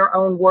owning their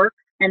own work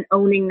and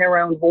owning their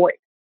own voice.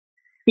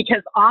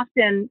 Because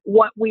often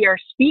what we are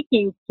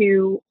speaking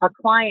to a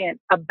client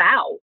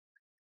about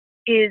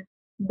is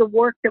the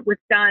work that was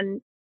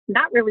done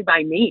not really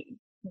by me,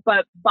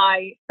 but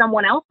by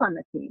someone else on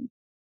the team.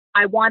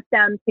 I want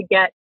them to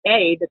get,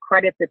 A, the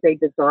credit that they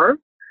deserve.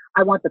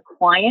 I want the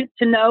client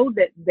to know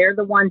that they're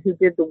the one who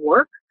did the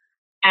work.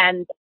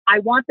 And I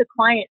want the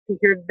client to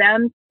hear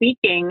them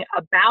speaking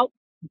about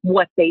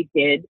what they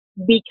did,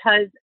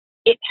 because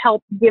it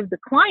helps give the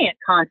client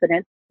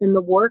confidence in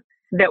the work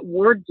that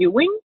we're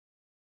doing.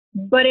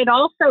 But it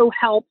also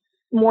helps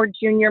more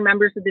junior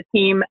members of the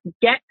team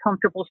get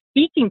comfortable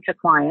speaking to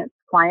clients.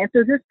 Clients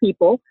are just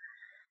people.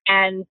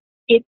 And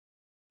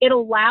it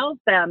allows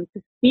them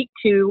to speak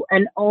to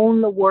and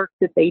own the work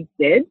that they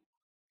did.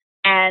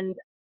 And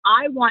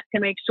I want to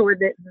make sure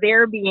that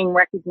they're being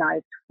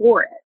recognized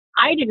for it.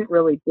 I didn't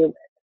really do it.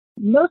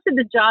 Most of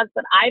the jobs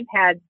that I've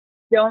had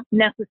don't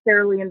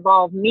necessarily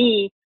involve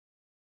me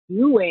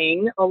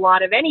doing a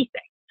lot of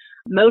anything.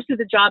 Most of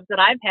the jobs that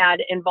I've had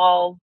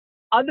involve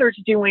others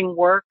doing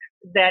work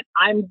that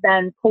I'm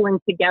then pulling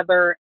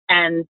together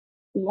and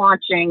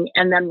launching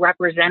and then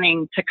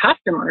representing to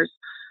customers.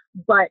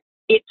 But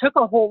it took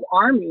a whole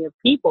army of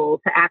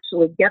people to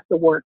actually get the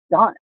work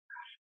done.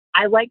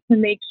 I like to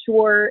make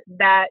sure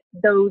that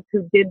those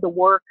who did the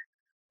work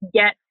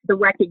get the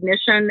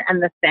recognition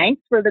and the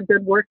thanks for the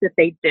good work that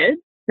they did,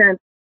 since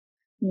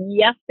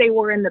yes, they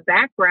were in the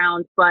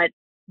background, but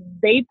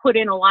they put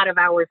in a lot of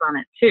hours on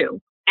it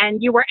too.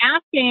 And you were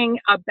asking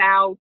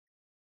about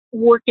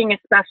working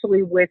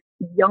especially with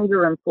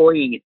younger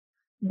employees.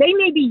 They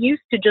may be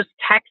used to just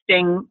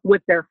texting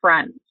with their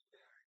friends.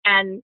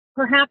 And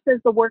perhaps as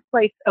the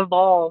workplace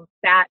evolves,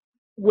 that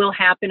will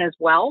happen as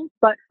well.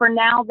 But for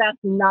now, that's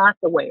not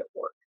the way it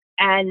works.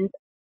 And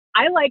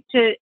I like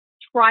to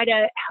try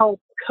to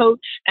help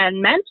coach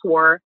and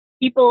mentor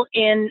people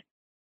in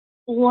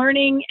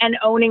learning and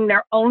owning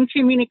their own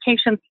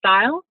communication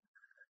style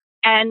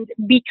and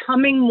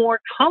becoming more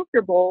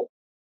comfortable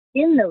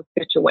in those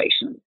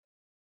situations.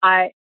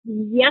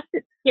 Yes,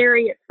 it's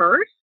scary at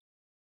first,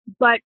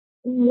 but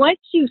once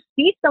you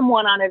see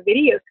someone on a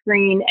video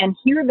screen and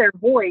hear their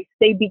voice,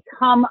 they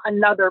become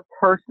another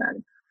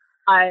person.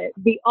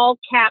 The all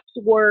caps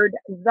word,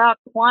 the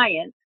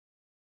client,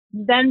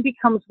 then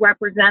becomes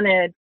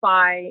represented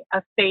by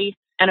a face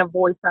and a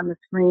voice on the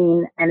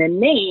screen and a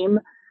name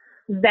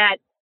that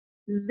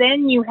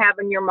then you have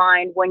in your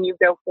mind when you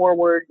go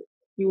forward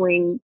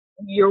doing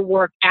your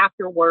work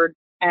afterwards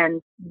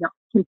and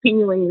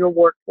continuing your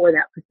work for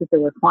that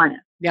particular client.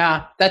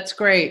 Yeah, that's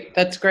great.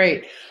 That's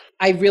great.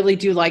 I really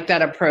do like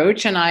that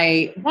approach. And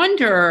I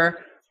wonder,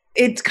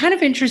 it's kind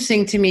of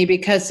interesting to me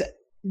because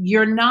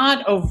you're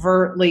not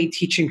overtly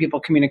teaching people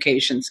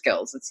communication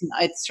skills.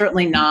 It's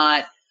certainly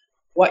not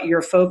what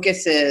your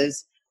focus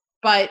is,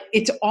 but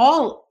it's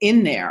all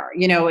in there.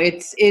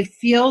 It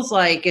feels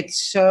like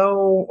it's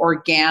so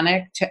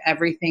organic to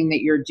everything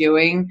that you're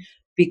doing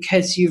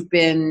because you've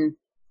been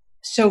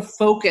so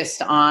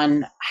focused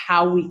on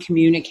how we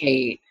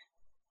communicate,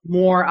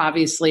 more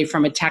obviously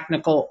from a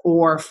technical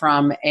or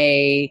from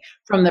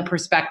the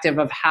perspective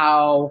of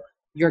how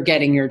you're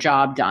getting your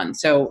job done.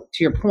 So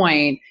to your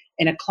point,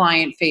 in a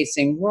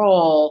client-facing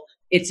role,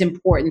 it's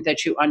important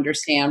that you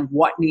understand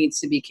what needs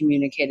to be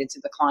communicated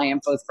to the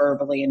client, both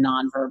verbally and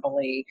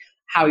non-verbally,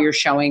 how you're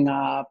showing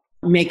up,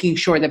 making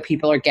sure that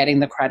people are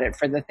getting the credit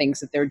for the things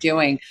that they're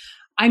doing.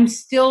 I'm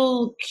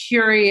still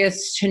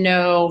curious to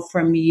know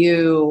from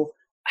you,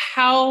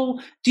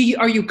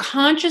 are you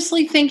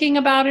consciously thinking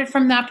about it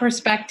from that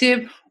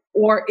perspective,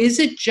 or is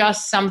it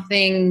just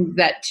something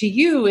that to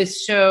you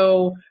is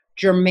so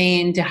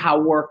germane to how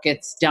work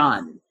gets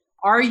done?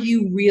 Are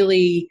you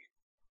really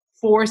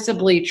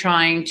forcibly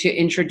trying to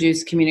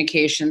introduce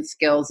communication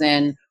skills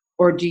in,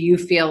 or do you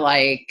feel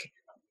like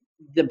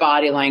the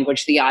body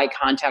language, the eye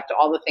contact,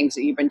 all the things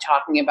that you've been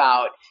talking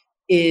about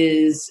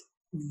is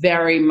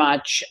very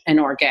much an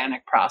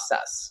organic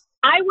process?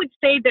 I would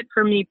say that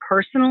for me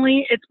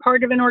personally, it's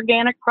part of an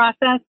organic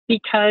process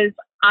because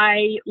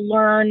I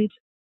learned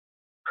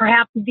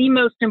perhaps the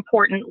most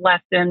important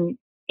lesson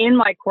in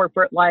my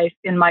corporate life.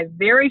 In my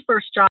very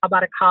first job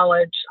out of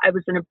college, I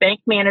was in a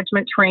bank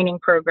management training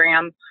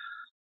program.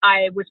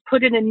 I was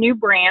put in a new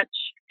branch,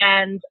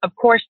 and of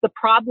course, the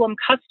problem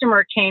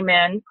customer came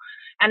in,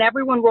 and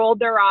everyone rolled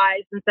their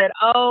eyes and said,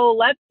 "Oh,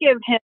 let's give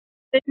him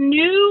the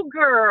new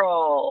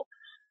girl."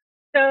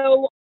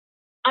 So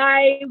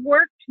I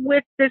worked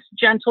with this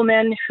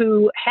gentleman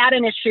who had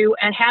an issue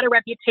and had a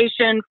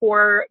reputation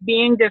for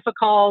being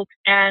difficult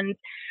and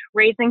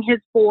raising his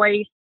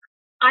voice.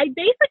 I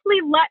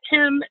basically let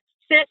him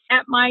sit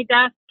at my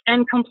desk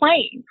and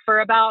complain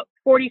for about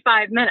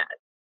 45 minutes.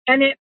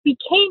 And it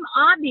became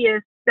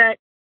obvious that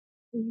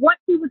what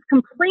he was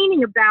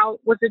complaining about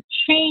was a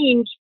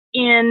change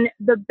in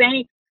the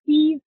bank's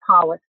fees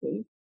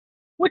policy,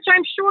 which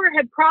I'm sure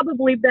had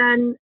probably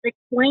been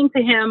explained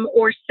to him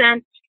or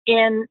sent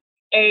in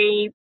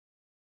a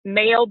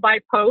mail by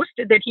post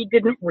that he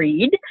didn't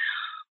read.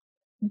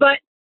 But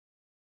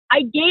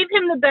I gave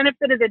him the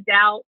benefit of the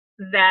doubt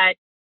that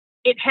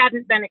it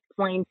hadn't been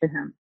explained to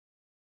him.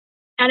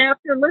 And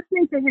after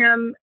listening to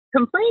him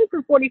complain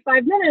for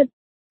 45 minutes,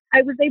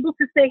 I was able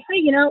to say,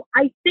 hey,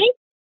 I think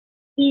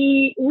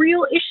the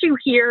real issue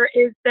here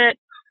is that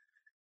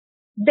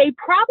they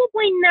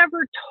probably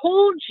never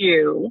told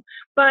you,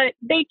 but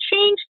they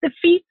changed the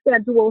fee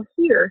schedule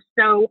here.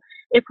 So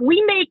if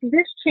we make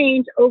this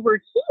change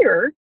over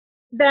here,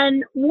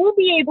 then we'll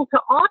be able to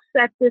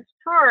offset this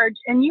charge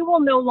and you will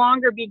no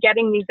longer be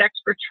getting these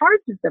extra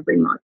charges every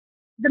month.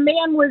 The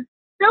man was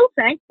so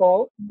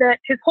thankful that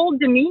his whole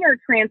demeanor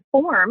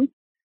transformed.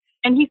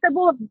 And he said,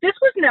 well, this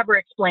was never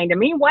explained to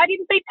me. Why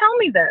didn't they tell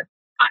me this?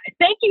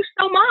 Thank you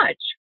so much.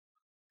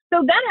 So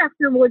then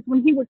afterwards,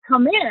 when he would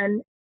come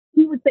in,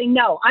 he would say,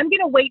 no, I'm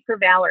going to wait for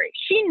Valerie.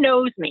 She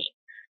knows me.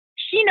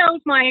 She knows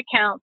my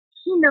account.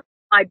 She knows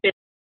my business.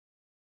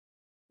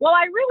 Well,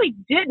 I really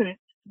didn't,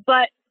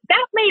 but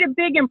that made a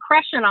big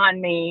impression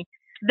on me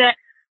that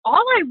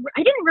I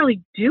didn't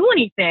really do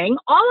anything.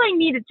 All I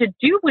needed to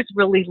do was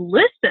really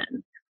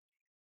listen.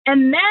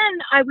 And then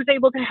I was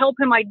able to help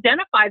him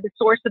identify the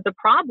source of the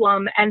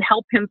problem and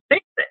help him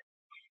fix it.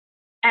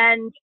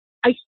 And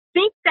I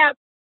think that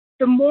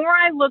the more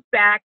I look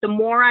back, the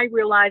more I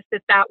realized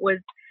that that was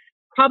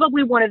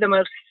probably one of the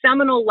most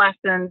seminal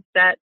lessons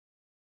that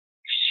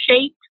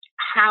shaped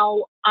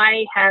how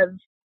I have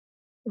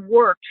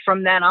worked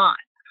from then on.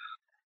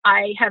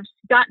 I have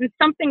gotten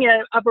something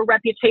of a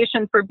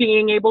reputation for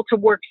being able to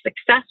work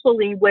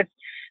successfully with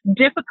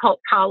difficult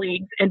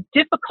colleagues and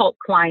difficult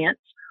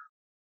clients.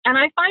 And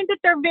I find that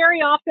they're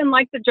very often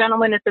like the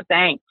gentleman at the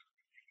bank.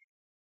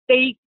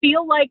 They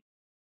feel like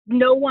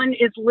no one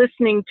is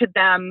listening to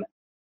them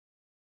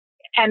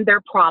and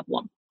their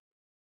problem.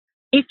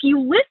 If you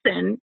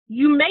listen,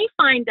 you may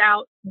find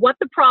out what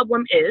the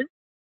problem is.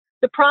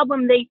 The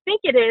problem they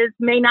think it is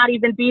may not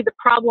even be the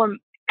problem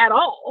at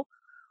all,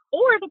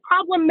 or the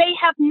problem may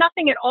have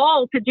nothing at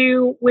all to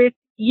do with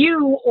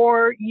you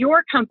or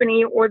your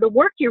company or the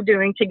work you're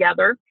doing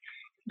together.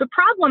 The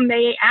problem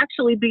may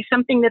actually be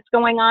something that's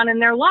going on in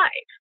their life.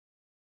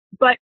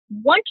 But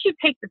once you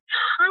take the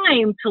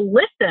time to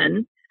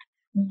listen,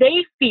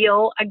 they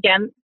feel,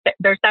 again,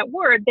 there's that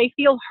word, they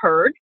feel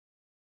heard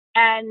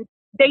and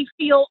they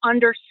feel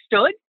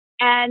understood.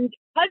 And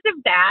because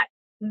of that,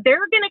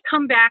 they're going to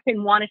come back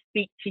and want to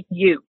speak to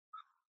you.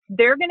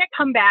 They're going to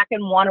come back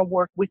and want to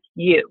work with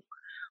you.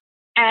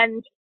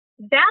 And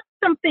that's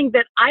something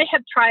that I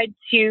have tried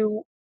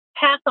to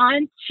pass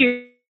on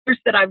to others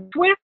that I've worked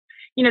with,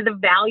 the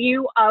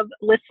value of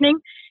listening,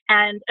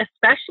 and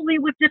especially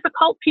with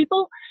difficult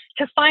people,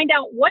 to find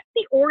out what's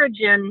the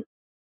origin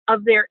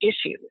of their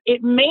issue.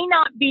 It may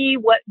not be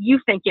what you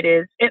think it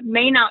is. It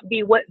may not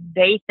be what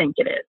they think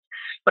it is.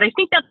 But I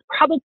think that's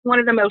probably one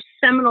of the most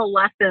seminal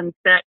lessons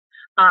that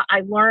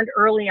I learned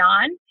early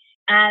on.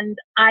 And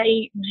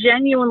I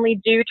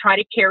genuinely do try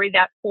to carry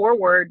that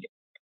forward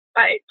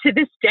to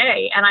this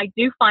day. And I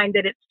do find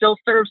that it still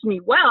serves me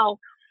well,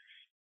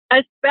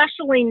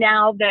 especially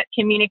now that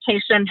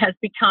communication has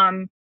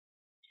become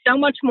so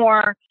much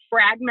more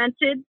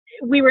fragmented.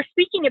 We were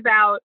speaking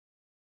about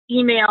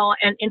email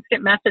and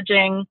instant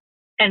messaging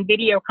and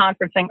video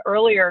conferencing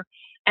earlier,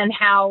 and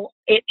how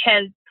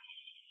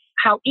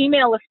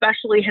email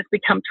especially has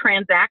become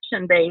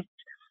transaction based.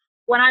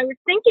 When I was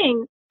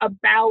thinking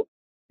about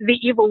the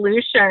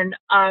evolution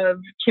of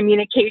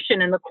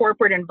communication in the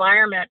corporate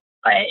environment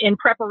in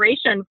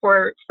preparation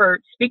for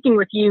speaking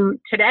with you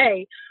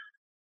today,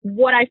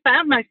 what I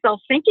found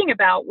myself thinking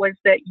about was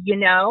that,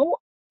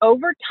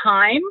 over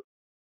time,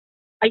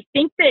 I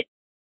think that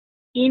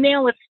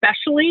email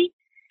especially,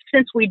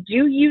 since we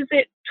do use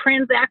it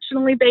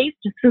transactionally based,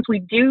 and since we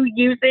do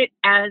use it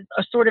as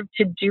a sort of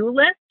to-do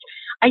list,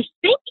 I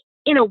think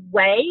in a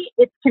way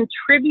it's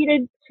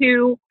contributed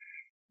to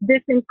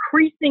this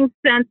increasing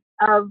sense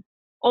of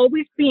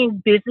always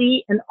being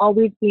busy and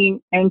always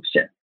being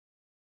anxious.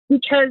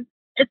 Because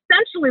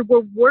essentially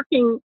we're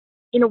working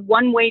in a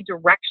one-way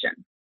direction.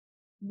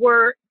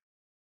 We're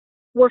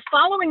we're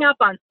following up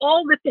on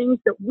all the things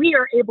that we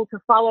are able to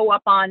follow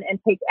up on and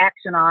take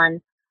action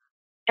on.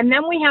 And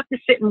then we have to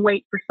sit and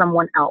wait for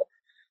someone else.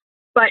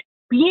 But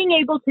being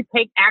able to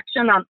take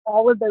action on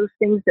all of those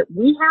things that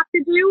we have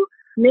to do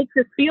makes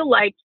us feel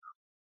like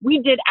we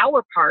did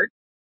our part.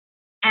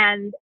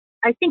 And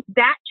I think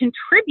that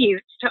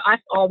contributes to us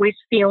always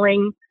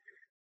feeling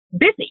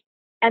busy.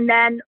 And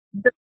then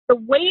the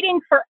waiting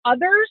for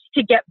others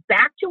to get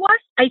back to us,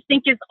 I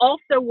think, is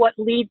also what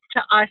leads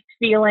to us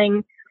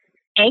feeling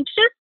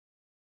anxious.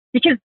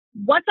 Because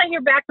once I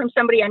hear back from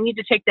somebody, I need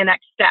to take the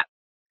next step,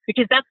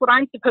 because that's what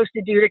I'm supposed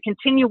to do to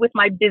continue with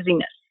my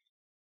busyness.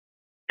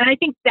 And I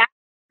think that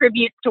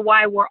contributes to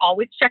why we're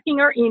always checking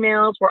our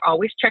emails, we're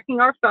always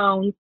checking our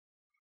phones,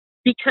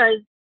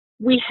 because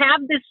we have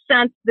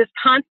this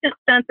constant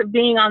sense of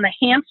being on the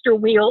hamster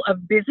wheel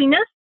of busyness.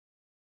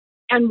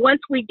 And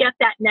once we get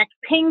that next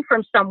ping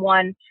from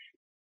someone,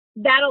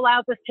 that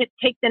allows us to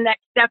take the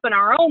next step in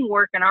our own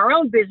work and our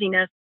own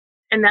busyness.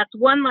 And that's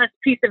one less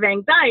piece of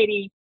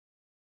anxiety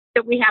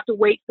that we have to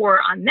wait for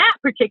on that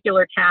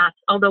particular task,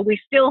 although we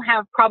still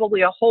have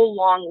probably a whole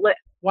long list.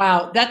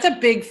 Wow, that's a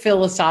big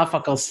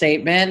philosophical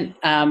statement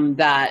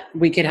that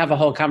we could have a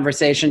whole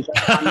conversation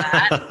on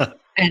that.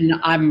 And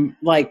I'm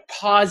like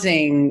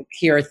pausing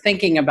here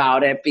thinking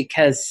about it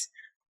because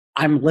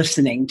I'm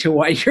listening to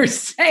what you're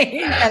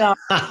saying. And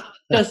I'm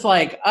just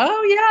like,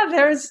 oh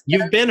yeah,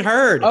 You've been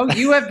heard. Oh,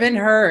 you have been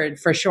heard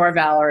for sure,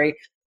 Valerie.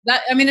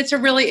 It's a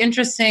really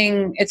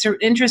interesting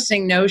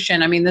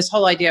notion. I mean, this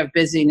whole idea of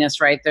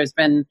busyness, right? There's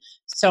been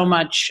so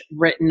much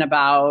written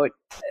about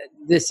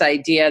this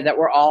idea that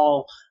we're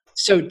all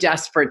so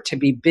desperate to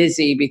be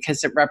busy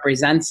because it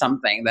represents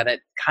something, that it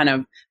kind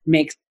of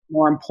makes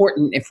more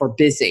important if we're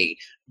busy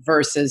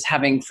versus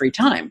having free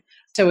time.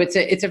 So it's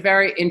a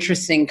very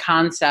interesting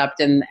concept,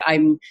 and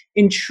I'm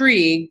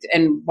intrigued.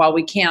 And while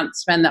we can't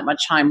spend that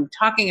much time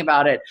talking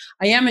about it,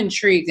 I am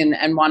intrigued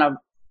and want to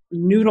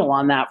noodle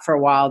on that for a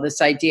while. This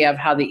idea of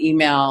how the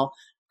email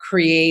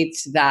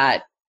creates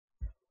that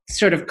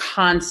sort of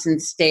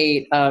constant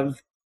state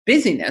of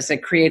busyness.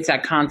 It creates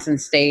that constant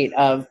state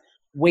of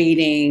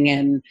waiting,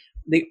 and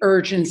the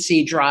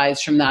urgency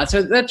drives from that.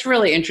 So that's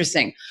really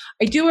interesting.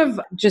 I do have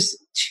just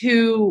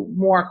two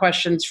more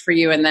questions for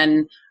you, and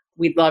then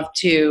we'd love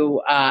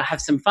to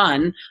have some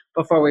fun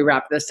before we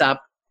wrap this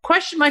up.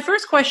 My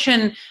first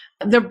question,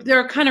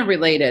 they're kind of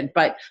related,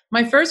 but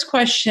my first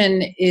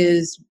question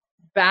is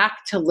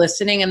back to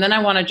listening. And then I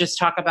want to just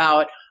talk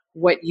about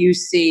what you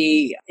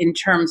see in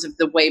terms of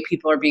the way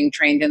people are being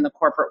trained in the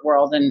corporate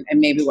world and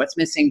maybe what's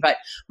missing. But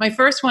my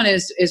first one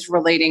is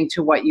relating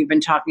to what you've been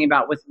talking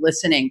about with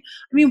listening.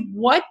 I mean,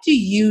 what do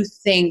you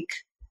think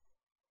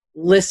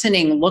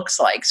listening looks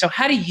like? So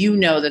how do you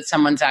know that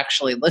someone's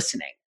actually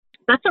listening?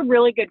 That's a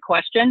really good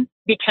question,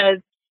 because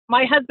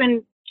my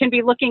husband can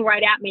be looking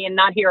right at me and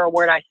not hear a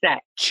word I say.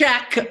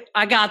 Check.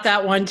 I got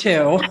that one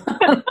too.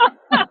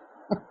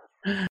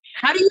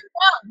 How do you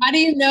know? How do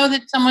you know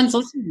that someone's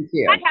listening to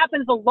you? That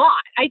happens a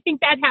lot. I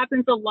think that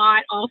happens a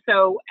lot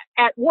also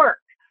at work.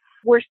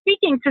 We're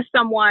speaking to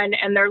someone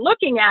and they're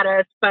looking at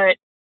us, but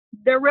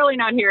they're really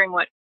not hearing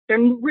what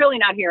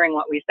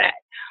we say.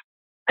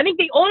 I think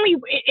the only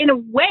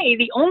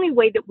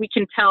way that we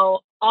can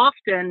tell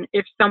often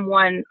if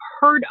someone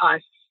heard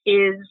us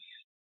is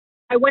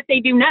by what they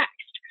do next.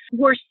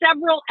 Were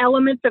several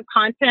elements of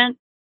content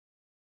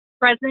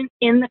present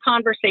in the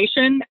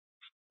conversation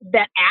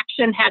that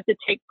action had to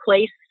take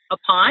place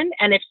upon?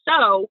 And if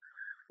so,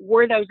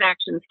 were those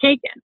actions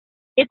taken?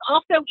 It's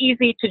also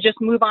easy to just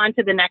move on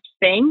to the next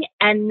thing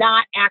and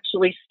not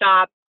actually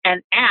stop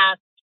and ask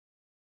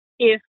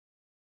if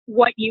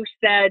what you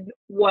said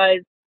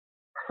was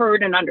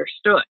heard and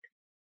understood.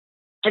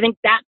 I think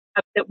that's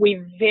that we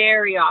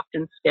very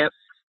often skip,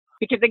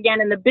 because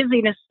again, in the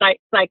busyness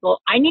cycle,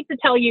 I need to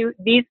tell you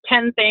these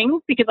 10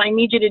 things because I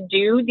need you to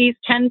do these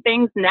 10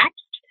 things next,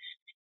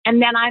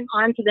 and then I'm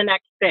on to the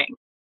next thing.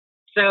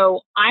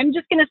 So I'm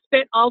just going to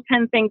spit all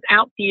 10 things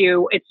out to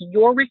you. It's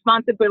your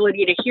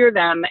responsibility to hear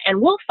them,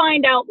 and we'll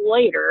find out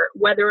later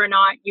whether or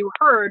not you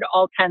heard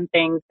all 10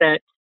 things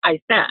that I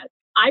said.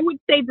 I would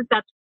say that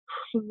that's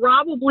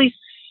probably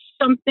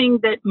something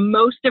that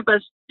most of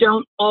us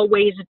don't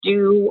always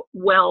do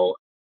well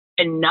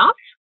enough.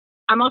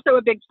 I'm also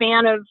a big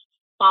fan of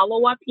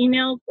follow-up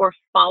emails or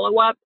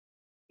follow-up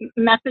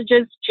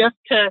messages just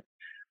to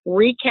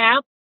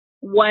recap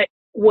what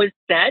was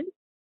said,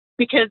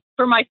 because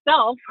for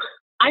myself,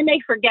 I may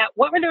forget,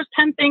 what were those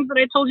 10 things that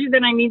I told you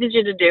that I needed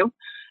you to do?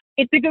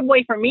 It's a good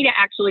way for me to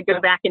actually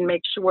go back and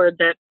make sure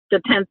that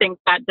the 10 things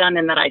got done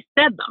and that I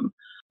said them.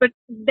 But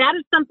that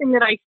is something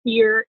that I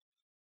fear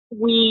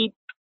we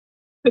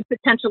could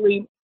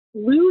potentially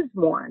lose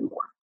more and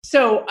more.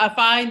 So if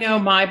I know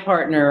my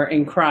partner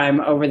in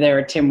crime over there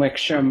at Tim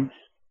Wickstrom,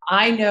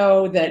 I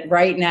know that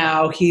right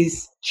now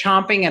he's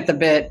chomping at the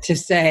bit to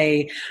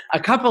say a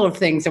couple of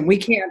things, and we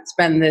can't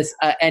spend this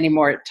any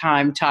more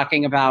time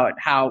talking about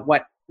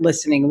what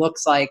listening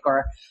looks like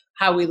or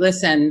how we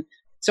listen.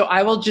 So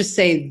I will just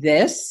say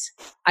this.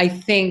 I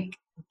think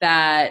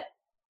that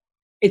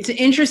It's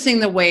interesting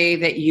the way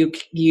that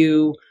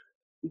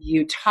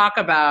you talk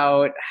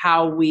about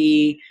how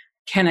we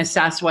can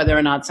assess whether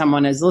or not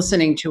someone is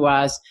listening to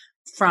us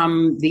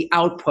from the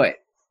output,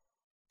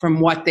 from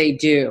what they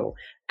do.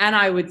 And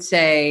I would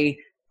say,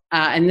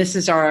 and this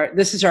is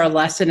our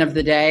lesson of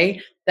the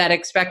day, that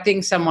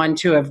expecting someone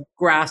to have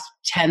grasped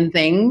 10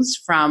 things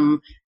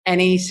from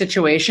any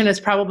situation is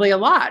probably a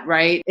lot,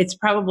 right? It's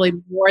probably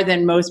more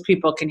than most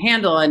people can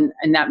handle, and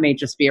that may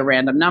just be a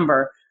random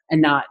number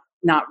and not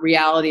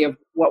reality of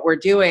what we're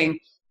doing.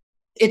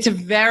 It's a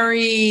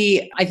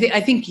very,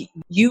 I think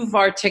you've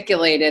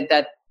articulated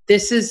that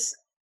this is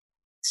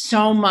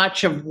so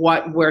much of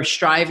what we're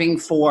striving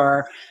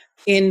for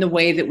in the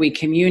way that we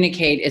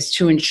communicate is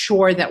to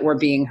ensure that we're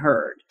being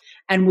heard.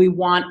 And we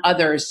want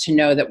others to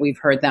know that we've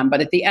heard them.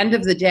 But at the end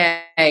of the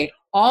day,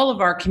 all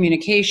of our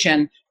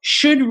communication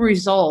should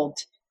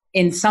result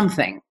in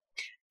something.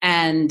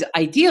 And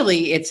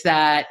ideally, it's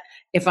that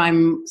if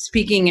I'm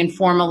speaking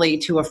informally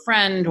to a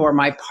friend or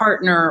my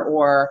partner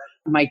or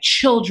my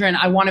children,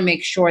 I want to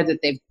make sure that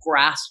they've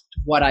grasped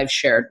what I've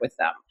shared with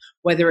them,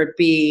 whether it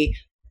be,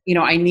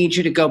 I need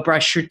you to go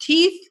brush your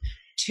teeth,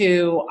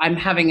 to I'm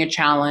having a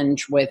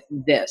challenge with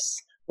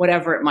this,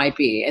 whatever it might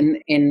be. And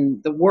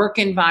in the work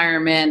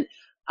environment,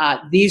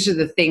 these are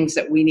the things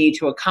that we need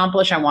to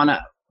accomplish. I want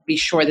to be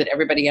sure that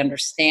everybody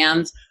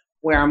understands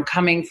where I'm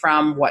coming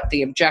from, what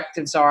the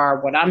objectives are,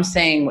 what I'm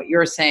saying, what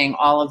you're saying,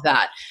 all of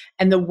that.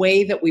 And the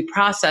way that we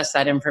process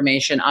that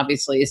information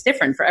obviously is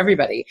different for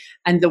everybody.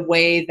 And the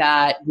way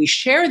that we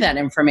share that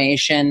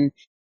information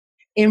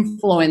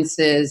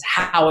influences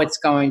how it's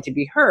going to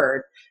be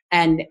heard.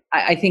 And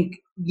I think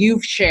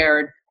you've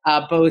shared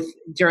both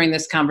during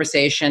this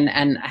conversation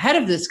and ahead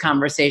of this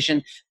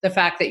conversation, the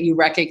fact that you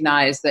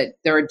recognize that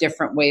there are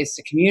different ways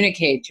to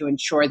communicate to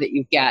ensure that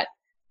you get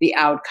the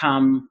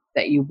outcome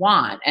that you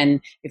want.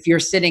 And if you're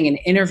sitting and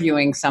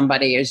interviewing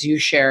somebody, as you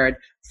shared,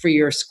 for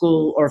your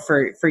school or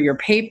for your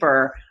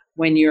paper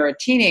when you're a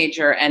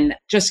teenager, and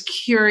just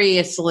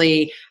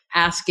curiously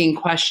asking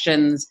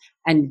questions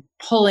and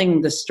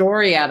pulling the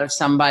story out of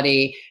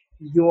somebody,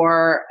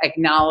 you're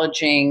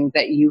acknowledging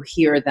that you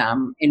hear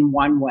them in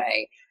one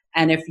way.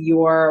 And if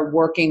you're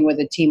working with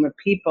a team of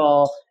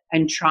people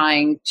and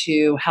trying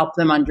to help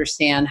them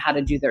understand how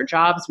to do their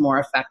jobs more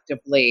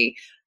effectively,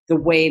 the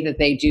way that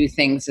they do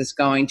things is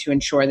going to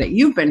ensure that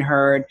you've been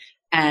heard.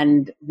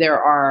 And there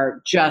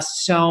are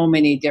just so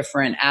many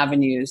different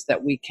avenues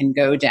that we can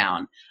go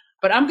down.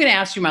 But I'm going to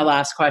ask you my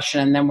last question,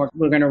 and then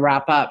we're going to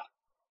wrap up.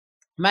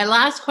 My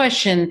last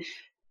question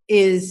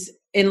is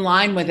in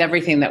line with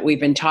everything that we've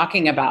been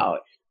talking about.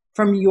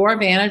 From your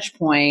vantage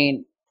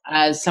point,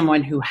 as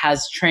someone who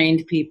has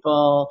trained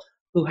people,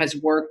 who has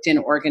worked in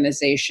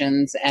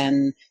organizations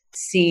and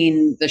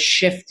seen the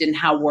shift in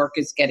how work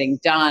is getting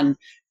done,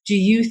 do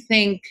you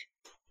think,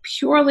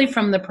 purely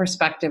from the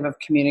perspective of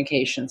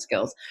communication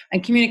skills,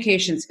 and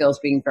communication skills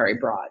being very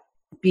broad,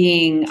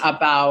 being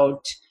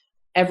about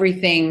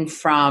everything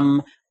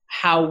from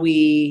how we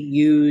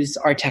use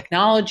our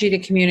technology to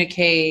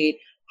communicate,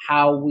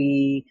 how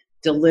we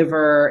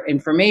deliver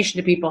information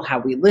to people, how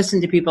we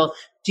listen to people,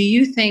 do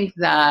you think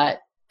that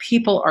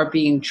people are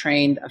being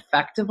trained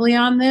effectively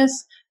on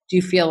this? Do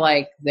you feel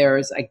like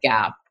there's a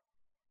gap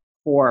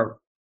for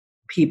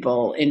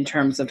people in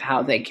terms of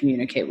how they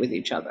communicate with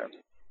each other?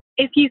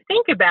 If you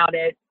think about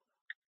it,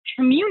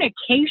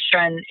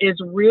 communication is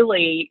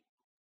really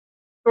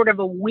sort of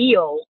a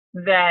wheel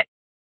that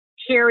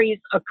carries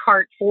a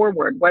cart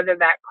forward, whether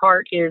that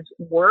cart is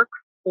work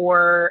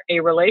or a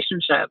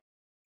relationship.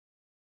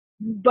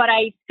 But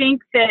I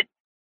think that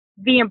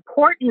the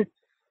importance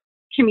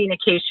of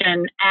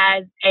communication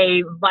as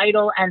a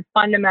vital and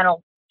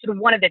fundamental, sort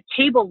of one of the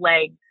table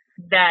legs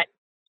that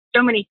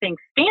so many things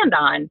stand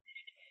on,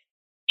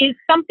 is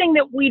something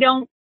that we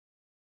don't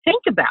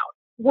think about.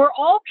 We're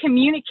all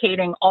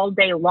communicating all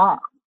day long,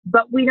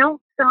 but we don't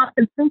stop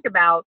and think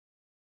about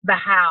the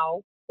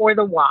how or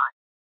the why.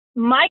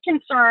 My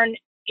concern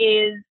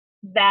is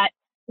that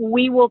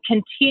we will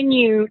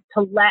continue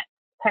to let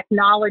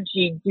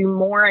technology do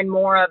more and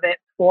more of it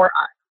for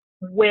us,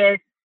 with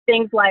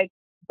things like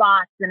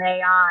bots and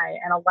AI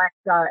and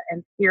Alexa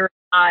and Siri.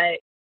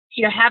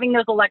 Having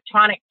those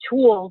electronic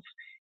tools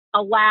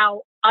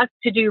allow us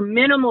to do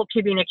minimal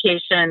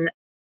communication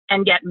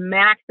and get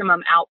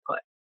maximum output.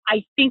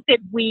 I think that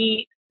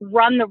we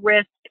run the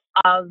risk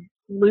of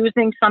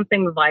losing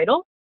something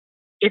vital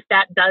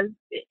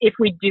if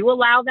we do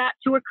allow that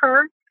to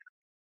occur.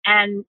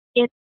 And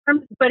in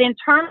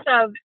terms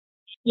of,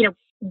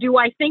 do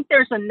I think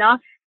there's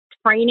enough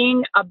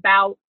training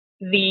about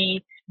the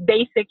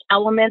basic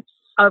elements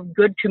of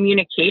good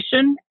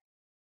communication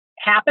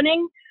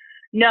happening?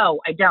 No,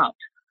 I don't.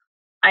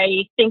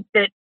 I think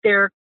that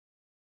there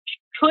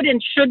could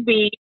and should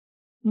be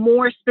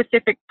more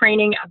specific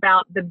training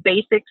about the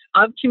basics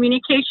of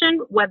communication,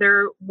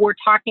 whether we're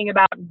talking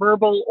about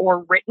verbal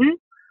or written.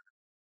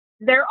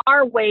 There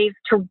are ways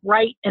to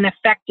write an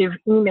effective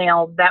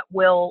email that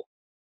will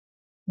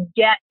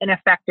get an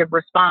effective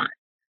response.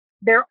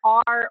 There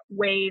are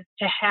ways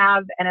to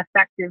have an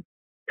effective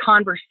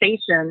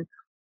conversation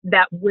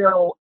that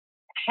will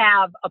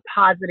have a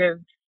positive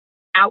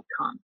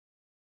outcome.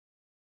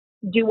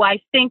 Do I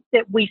think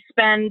that we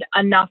spend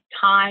enough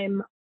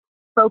time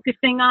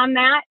focusing on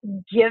that,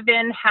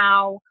 given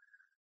how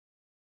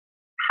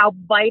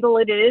vital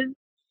it is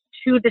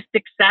to the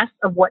success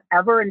of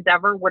whatever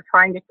endeavor we're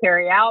trying to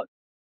carry out?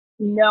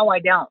 No, I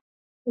don't.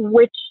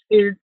 Which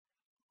is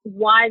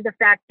why the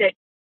fact that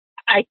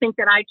I think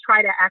that I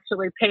try to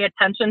actually pay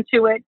attention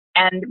to it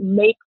and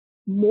make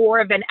more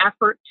of an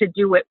effort to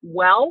do it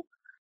well,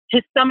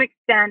 to some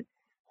extent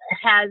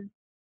has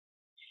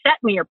set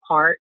me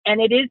apart.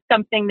 And it is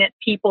something that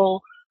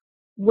people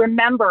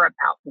remember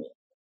about me.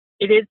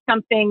 It is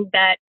something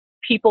that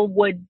people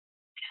would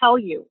tell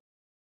you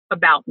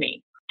about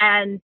me.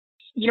 And,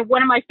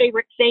 one of my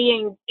favorite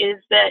sayings is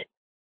that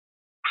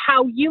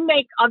how you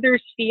make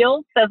others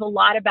feel says a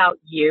lot about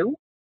you.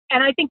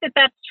 And I think that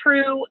that's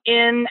true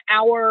in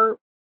our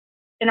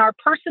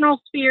personal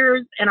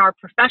spheres, in our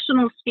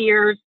professional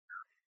spheres.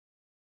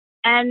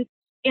 And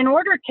in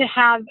order to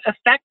have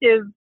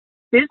effective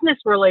business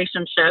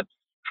relationships,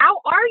 how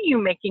are you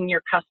making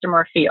your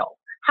customer feel?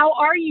 How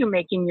are you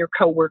making your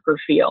coworker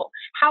feel?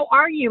 How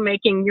are you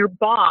making your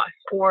boss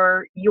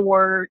or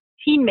your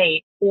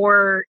teammate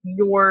or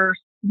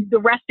the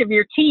rest of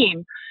your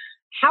team?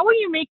 How are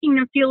you making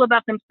them feel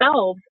about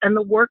themselves and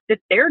the work that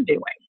they're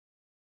doing?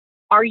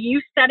 Are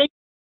you setting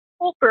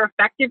people for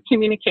effective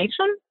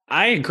communication?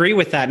 I agree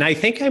with that. And I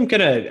think I'm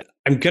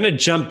gonna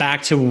jump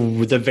back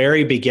to the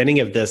very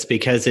beginning of this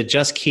because it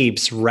just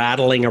keeps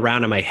rattling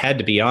around in my head,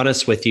 to be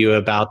honest with you,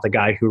 about the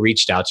guy who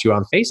reached out to you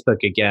on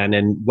Facebook again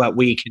and what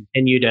we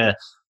continue to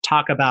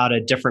talk about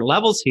at different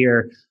levels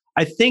here.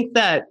 I think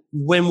that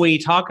when we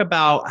talk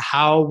about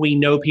how we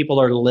know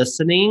people are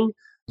listening,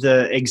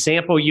 the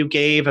example you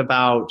gave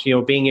about,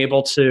 being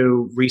able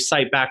to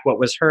recite back what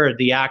was heard,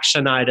 the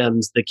action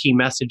items, the key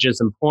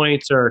messages and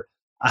points are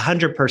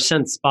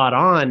 100% spot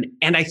on.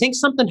 And I think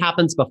something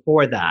happens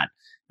before that.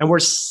 And we're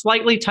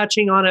slightly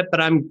touching on it, but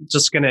I'm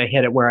just going to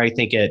hit it where I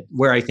think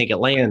it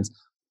lands.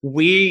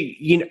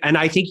 And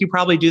I think you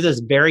probably do this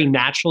very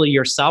naturally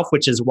yourself,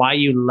 which is why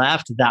you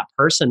left that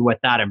person with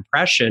that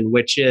impression,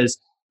 which is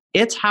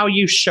it's how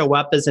you show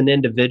up as an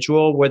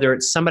individual, whether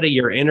it's somebody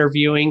you're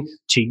interviewing,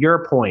 to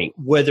your point,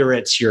 whether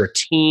it's your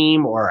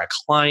team or a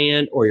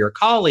client or your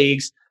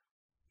colleagues.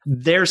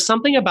 There's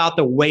something about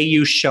the way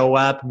you show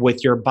up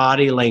with your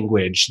body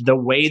language, the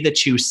way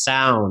that you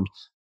sound,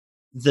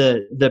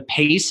 the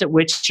pace at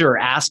which you're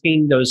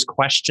asking those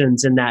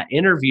questions in that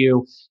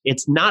interview.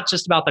 It's not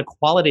just about the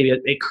quality.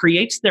 It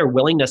creates their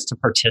willingness to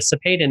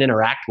participate and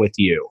interact with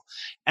you.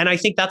 And I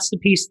think that's the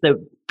piece that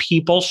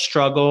people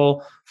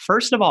struggle.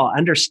 First of all,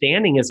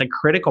 understanding is a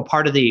critical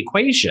part of the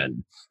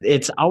equation.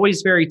 It's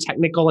always very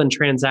technical and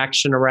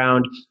transaction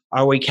around,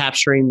 are we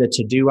capturing the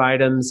to-do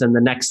items and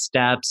the next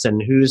steps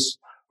and who's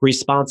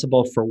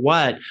responsible for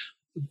what?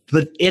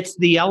 But it's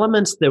the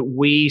elements that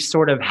we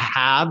sort of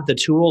have, the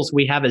tools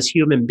we have as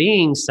human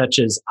beings, such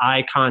as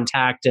eye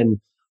contact and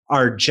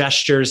our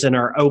gestures and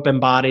our open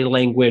body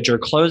language or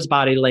closed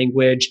body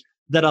language,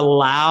 that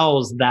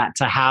allows that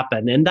to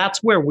happen. And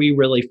that's where we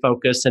really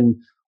focus. And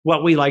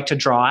what we like to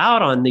draw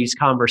out on these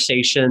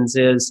conversations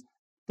is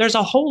there's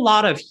a whole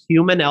lot of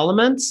human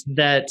elements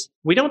that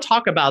we don't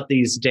talk about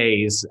these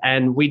days.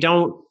 And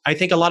I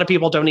think a lot of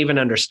people don't even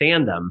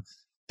understand them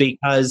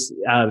because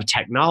of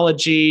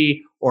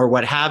technology or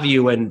what have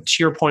you. And to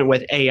your point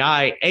with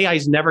AI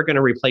is never going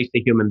to replace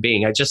the human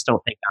being. I just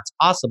don't think that's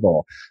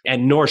possible.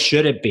 And nor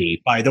should it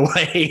be, by the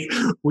way.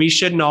 We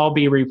shouldn't all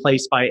be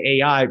replaced by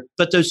AI,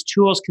 but those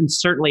tools can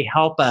certainly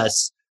help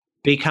us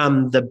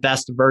become the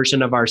best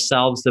version of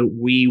ourselves that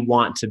we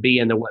want to be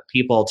and that what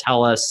people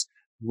tell us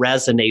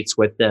resonates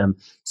with them.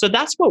 So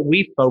that's what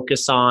we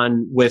focus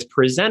on with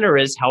Presenter,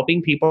 is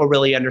helping people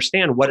really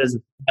understand what is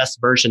the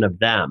best version of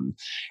them.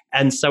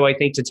 And so I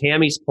think to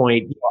Tammy's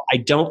point, I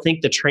don't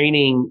think the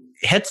training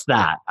hits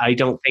that. I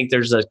don't think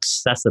there's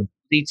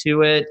accessibility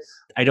to it.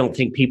 I don't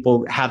think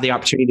people have the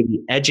opportunity to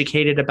be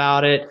educated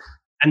about it.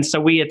 And so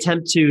we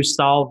attempt to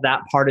solve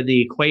that part of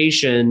the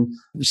equation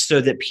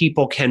so that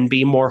people can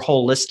be more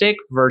holistic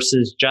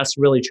versus just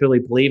really truly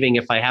believing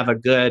if I have a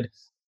good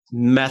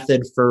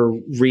method for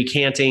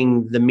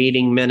recanting the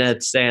meeting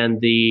minutes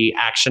and the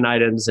action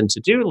items and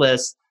to-do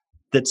lists,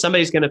 that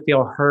somebody's going to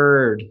feel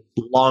heard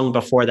long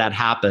before that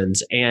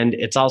happens. And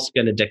it's also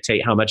going to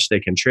dictate how much they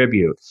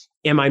contribute.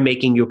 Am I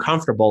making you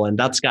comfortable? And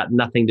that's got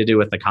nothing to do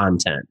with the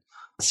content.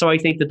 So I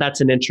think that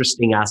that's an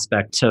interesting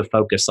aspect to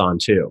focus on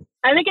too.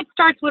 I think it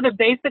starts with a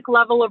basic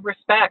level of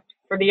respect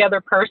for the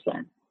other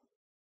person,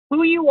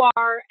 who you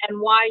are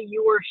and why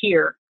you are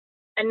here.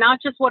 And not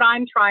just what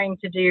I'm trying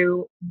to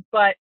do,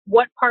 but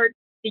what part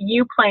do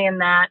you play in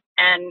that?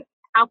 And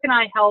how can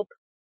I help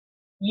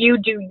you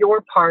do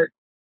your part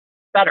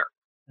better?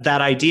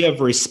 That idea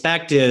of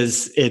respect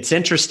it's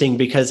interesting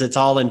because it's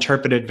all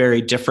interpreted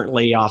very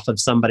differently off of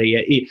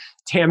somebody.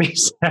 Tammy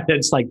said,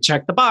 it's like,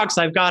 check the box,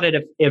 I've got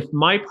it. If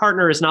my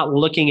partner is not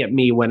looking at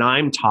me when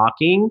I'm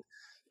talking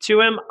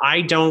to him,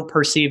 I don't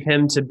perceive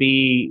him to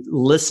be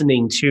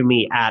listening to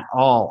me at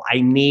all.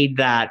 I need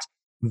that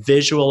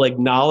visual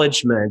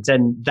acknowledgement.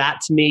 And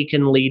that to me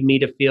can lead me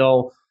to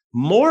feel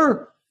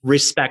more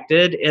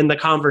respected in the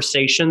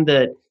conversation,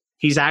 that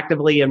he's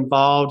actively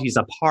involved, he's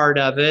a part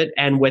of it.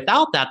 And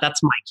without that,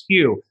 that's my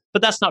cue.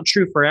 But that's not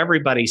true for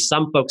everybody.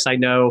 Some folks I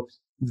know,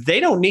 they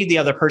don't need the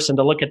other person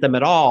to look at them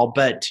at all.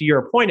 But to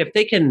your point, if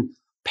they can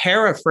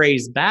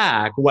paraphrase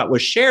back what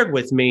was shared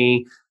with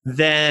me,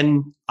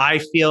 then I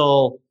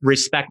feel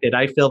respected.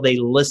 I feel they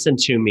listen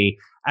to me.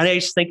 And I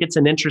just think it's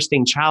an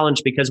interesting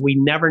challenge because we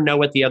never know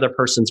what the other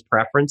person's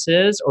preference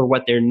is or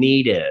what their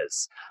need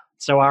is.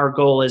 So our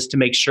goal is to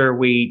make sure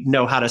we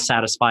know how to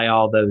satisfy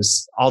all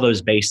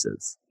those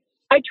bases.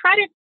 I try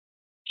to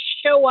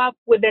show up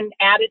with an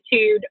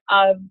attitude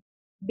of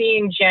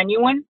being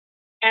genuine.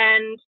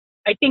 And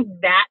I think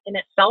that in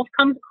itself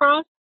comes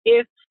across.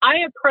 If I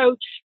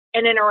approach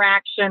an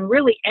interaction,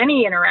 really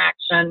any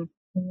interaction,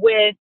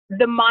 with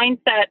the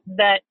mindset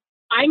that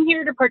I'm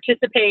here to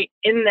participate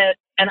in this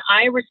and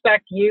I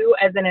respect you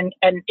as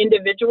an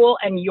individual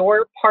and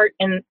your part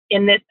in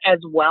this as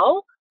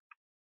well,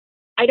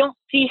 I don't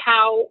see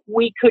how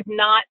we could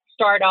not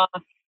start off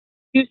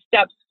 2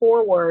 steps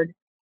forward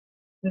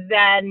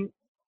than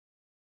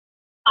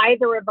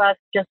either of us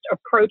just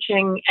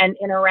approaching an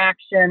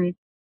interaction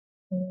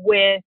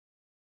with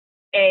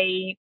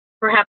a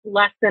perhaps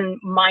less than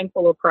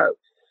mindful approach.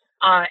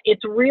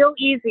 It's real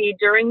easy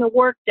during the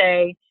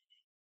workday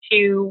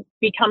to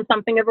become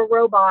something of a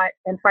robot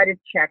and try to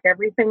check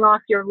everything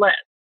off your list,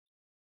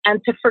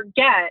 and to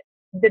forget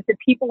that the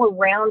people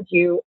around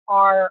you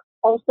are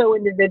also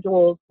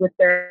individuals with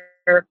their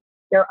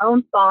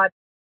own thoughts,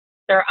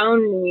 their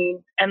own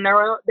needs, and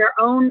their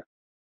own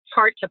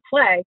part to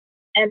play.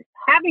 And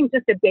having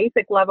just a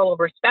basic level of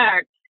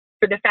respect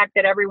for the fact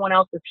that everyone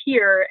else is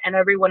here and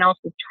everyone else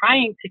is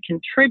trying to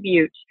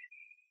contribute,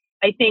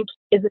 I think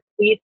is at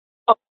least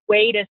a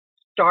way to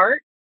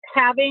start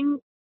having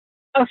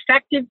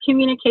effective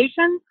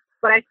communication.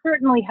 But I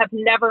certainly have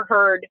never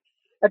heard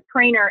a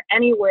trainer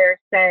anywhere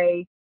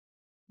say,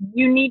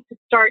 you need to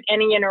start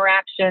any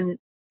interaction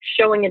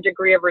showing a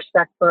degree of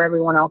respect for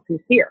everyone else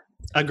who's here.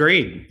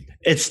 Agreed.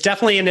 It's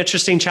definitely an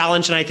interesting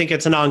challenge, and I think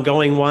it's an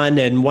ongoing one,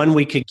 and one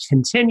we could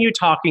continue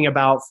talking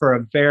about for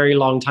a very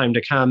long time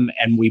to come.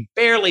 And we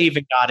barely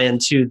even got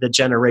into the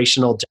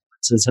generational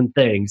differences and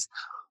things.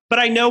 But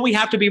I know we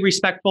have to be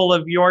respectful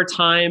of your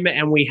time,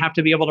 and we have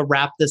to be able to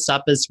wrap this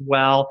up as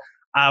well.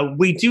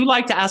 We do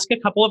like to ask a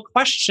couple of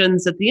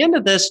questions at the end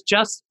of this,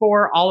 just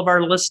for all of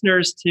our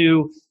listeners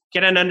to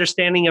get an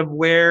understanding of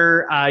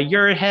where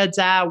your head's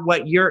at,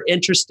 what you're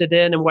interested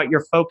in, and what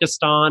you're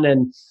focused on,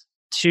 and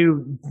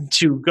to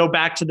go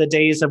back to the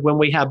days of when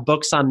we have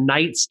books on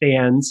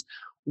nightstands.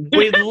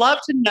 We'd love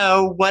to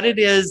know what it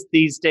is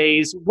these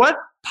days. What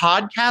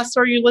podcasts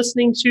are you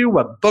listening to?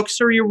 What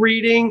books are you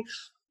reading?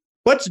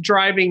 What's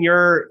driving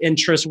your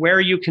interest? Where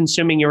are you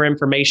consuming your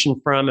information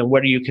from? And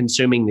what are you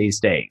consuming these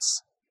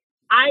days?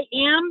 I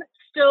am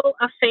still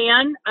a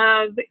fan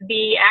of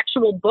the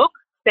actual book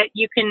that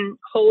you can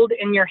hold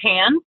in your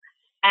hand.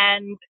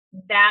 And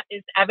that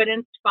is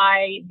evidenced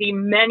by the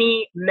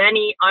many,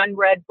 many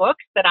unread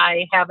books that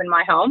I have in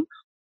my home.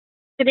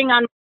 Sitting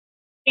on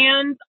my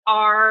hands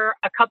are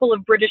a couple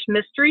of British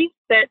mysteries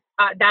that's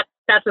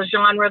a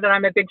genre that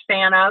I'm a big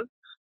fan of.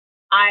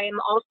 I'm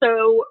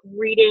also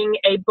reading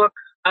a book,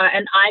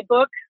 an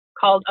iBook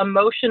called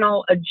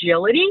Emotional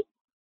Agility.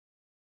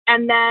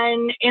 And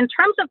then in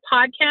terms of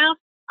podcasts,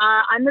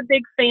 I'm a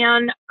big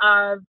fan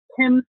of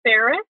Tim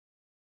Ferriss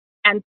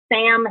and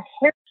Sam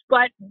Hipp.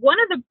 But one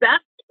of the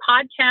best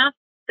podcasts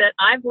that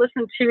I've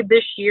listened to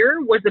this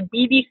year was a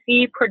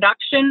BBC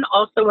production,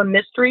 also a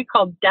mystery,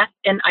 called Death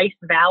in Ice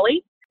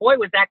Valley. Boy,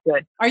 was that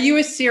good. Are you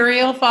a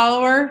Serial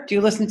follower? Do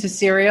you listen to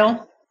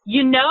Serial?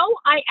 You know,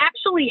 I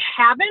actually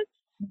haven't,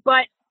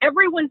 but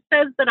everyone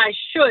says that I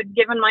should,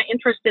 given my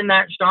interest in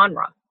that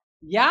genre.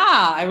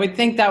 Yeah, I would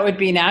think that would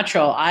be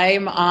natural.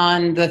 I'm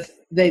on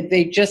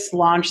they just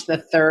launched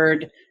the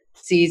 3rd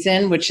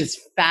season, which is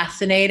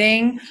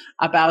fascinating,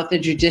 about the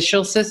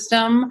judicial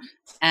system.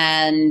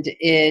 And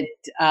it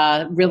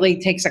really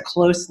takes a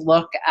close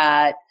look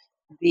at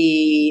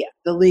the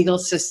legal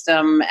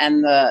system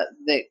and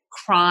the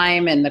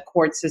crime and the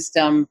court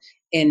system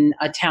in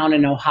a town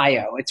in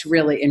Ohio. It's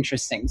really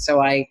interesting.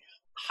 So I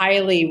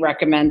highly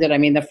recommend it. I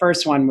mean, the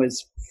first one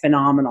was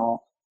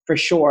phenomenal for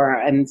sure,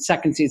 and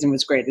 2nd season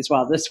was great as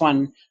well. This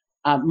one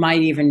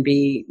might even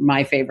be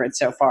my favorite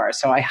so far.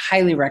 So I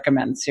highly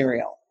recommend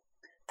Serial.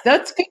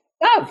 That's good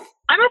stuff.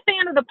 I'm a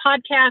fan of the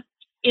podcast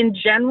in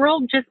general,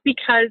 just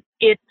because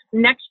it's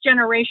next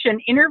generation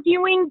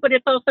interviewing, but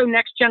it's also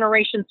next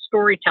generation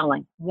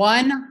storytelling.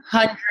 100%.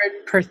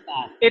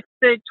 It's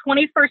the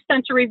 21st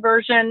century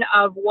version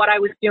of what I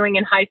was doing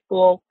in high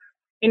school,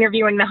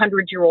 interviewing the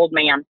 100-year-old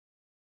man.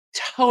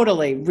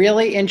 Totally.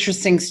 Really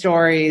interesting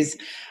stories.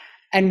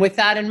 And with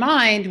that in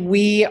mind,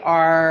 we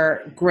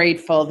are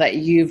grateful that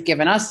you've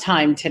given us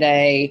time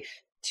today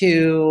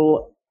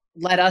to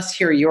let us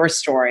hear your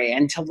story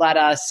and to let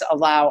us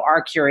allow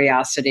our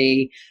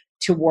curiosity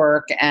to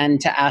work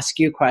and to ask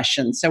you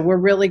questions. So we're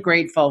really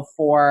grateful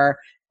for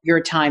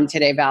your time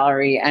today,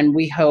 Valerie. And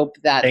we hope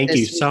that Thank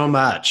you so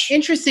much.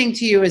 Interesting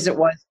to you as it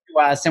was to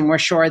us. And we're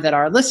sure that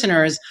our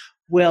listeners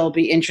will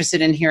be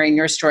interested in hearing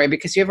your story,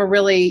 because you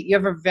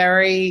have a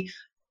very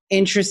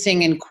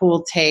interesting and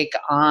cool take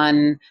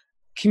on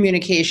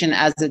communication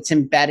as it's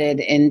embedded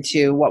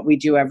into what we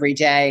do every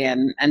day.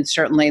 And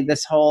certainly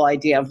this whole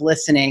idea of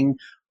listening,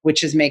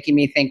 which is making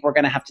me think we're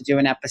going to have to do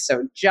an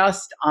episode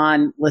just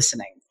on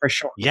listening for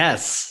sure.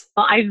 Yes.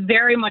 Well, I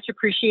very much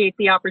appreciate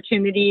the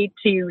opportunity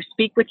to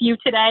speak with you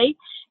today,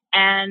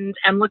 and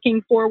I'm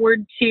looking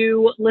forward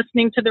to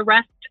listening to the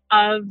rest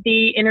of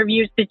the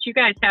interviews that you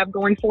guys have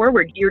going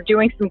forward. You're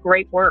doing some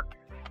great work.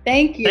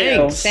 Thank you.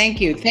 Thanks.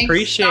 Thank you. Thanks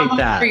Appreciate so much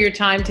that. for your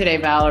time today,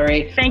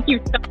 Valerie. Thank you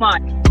so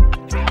much.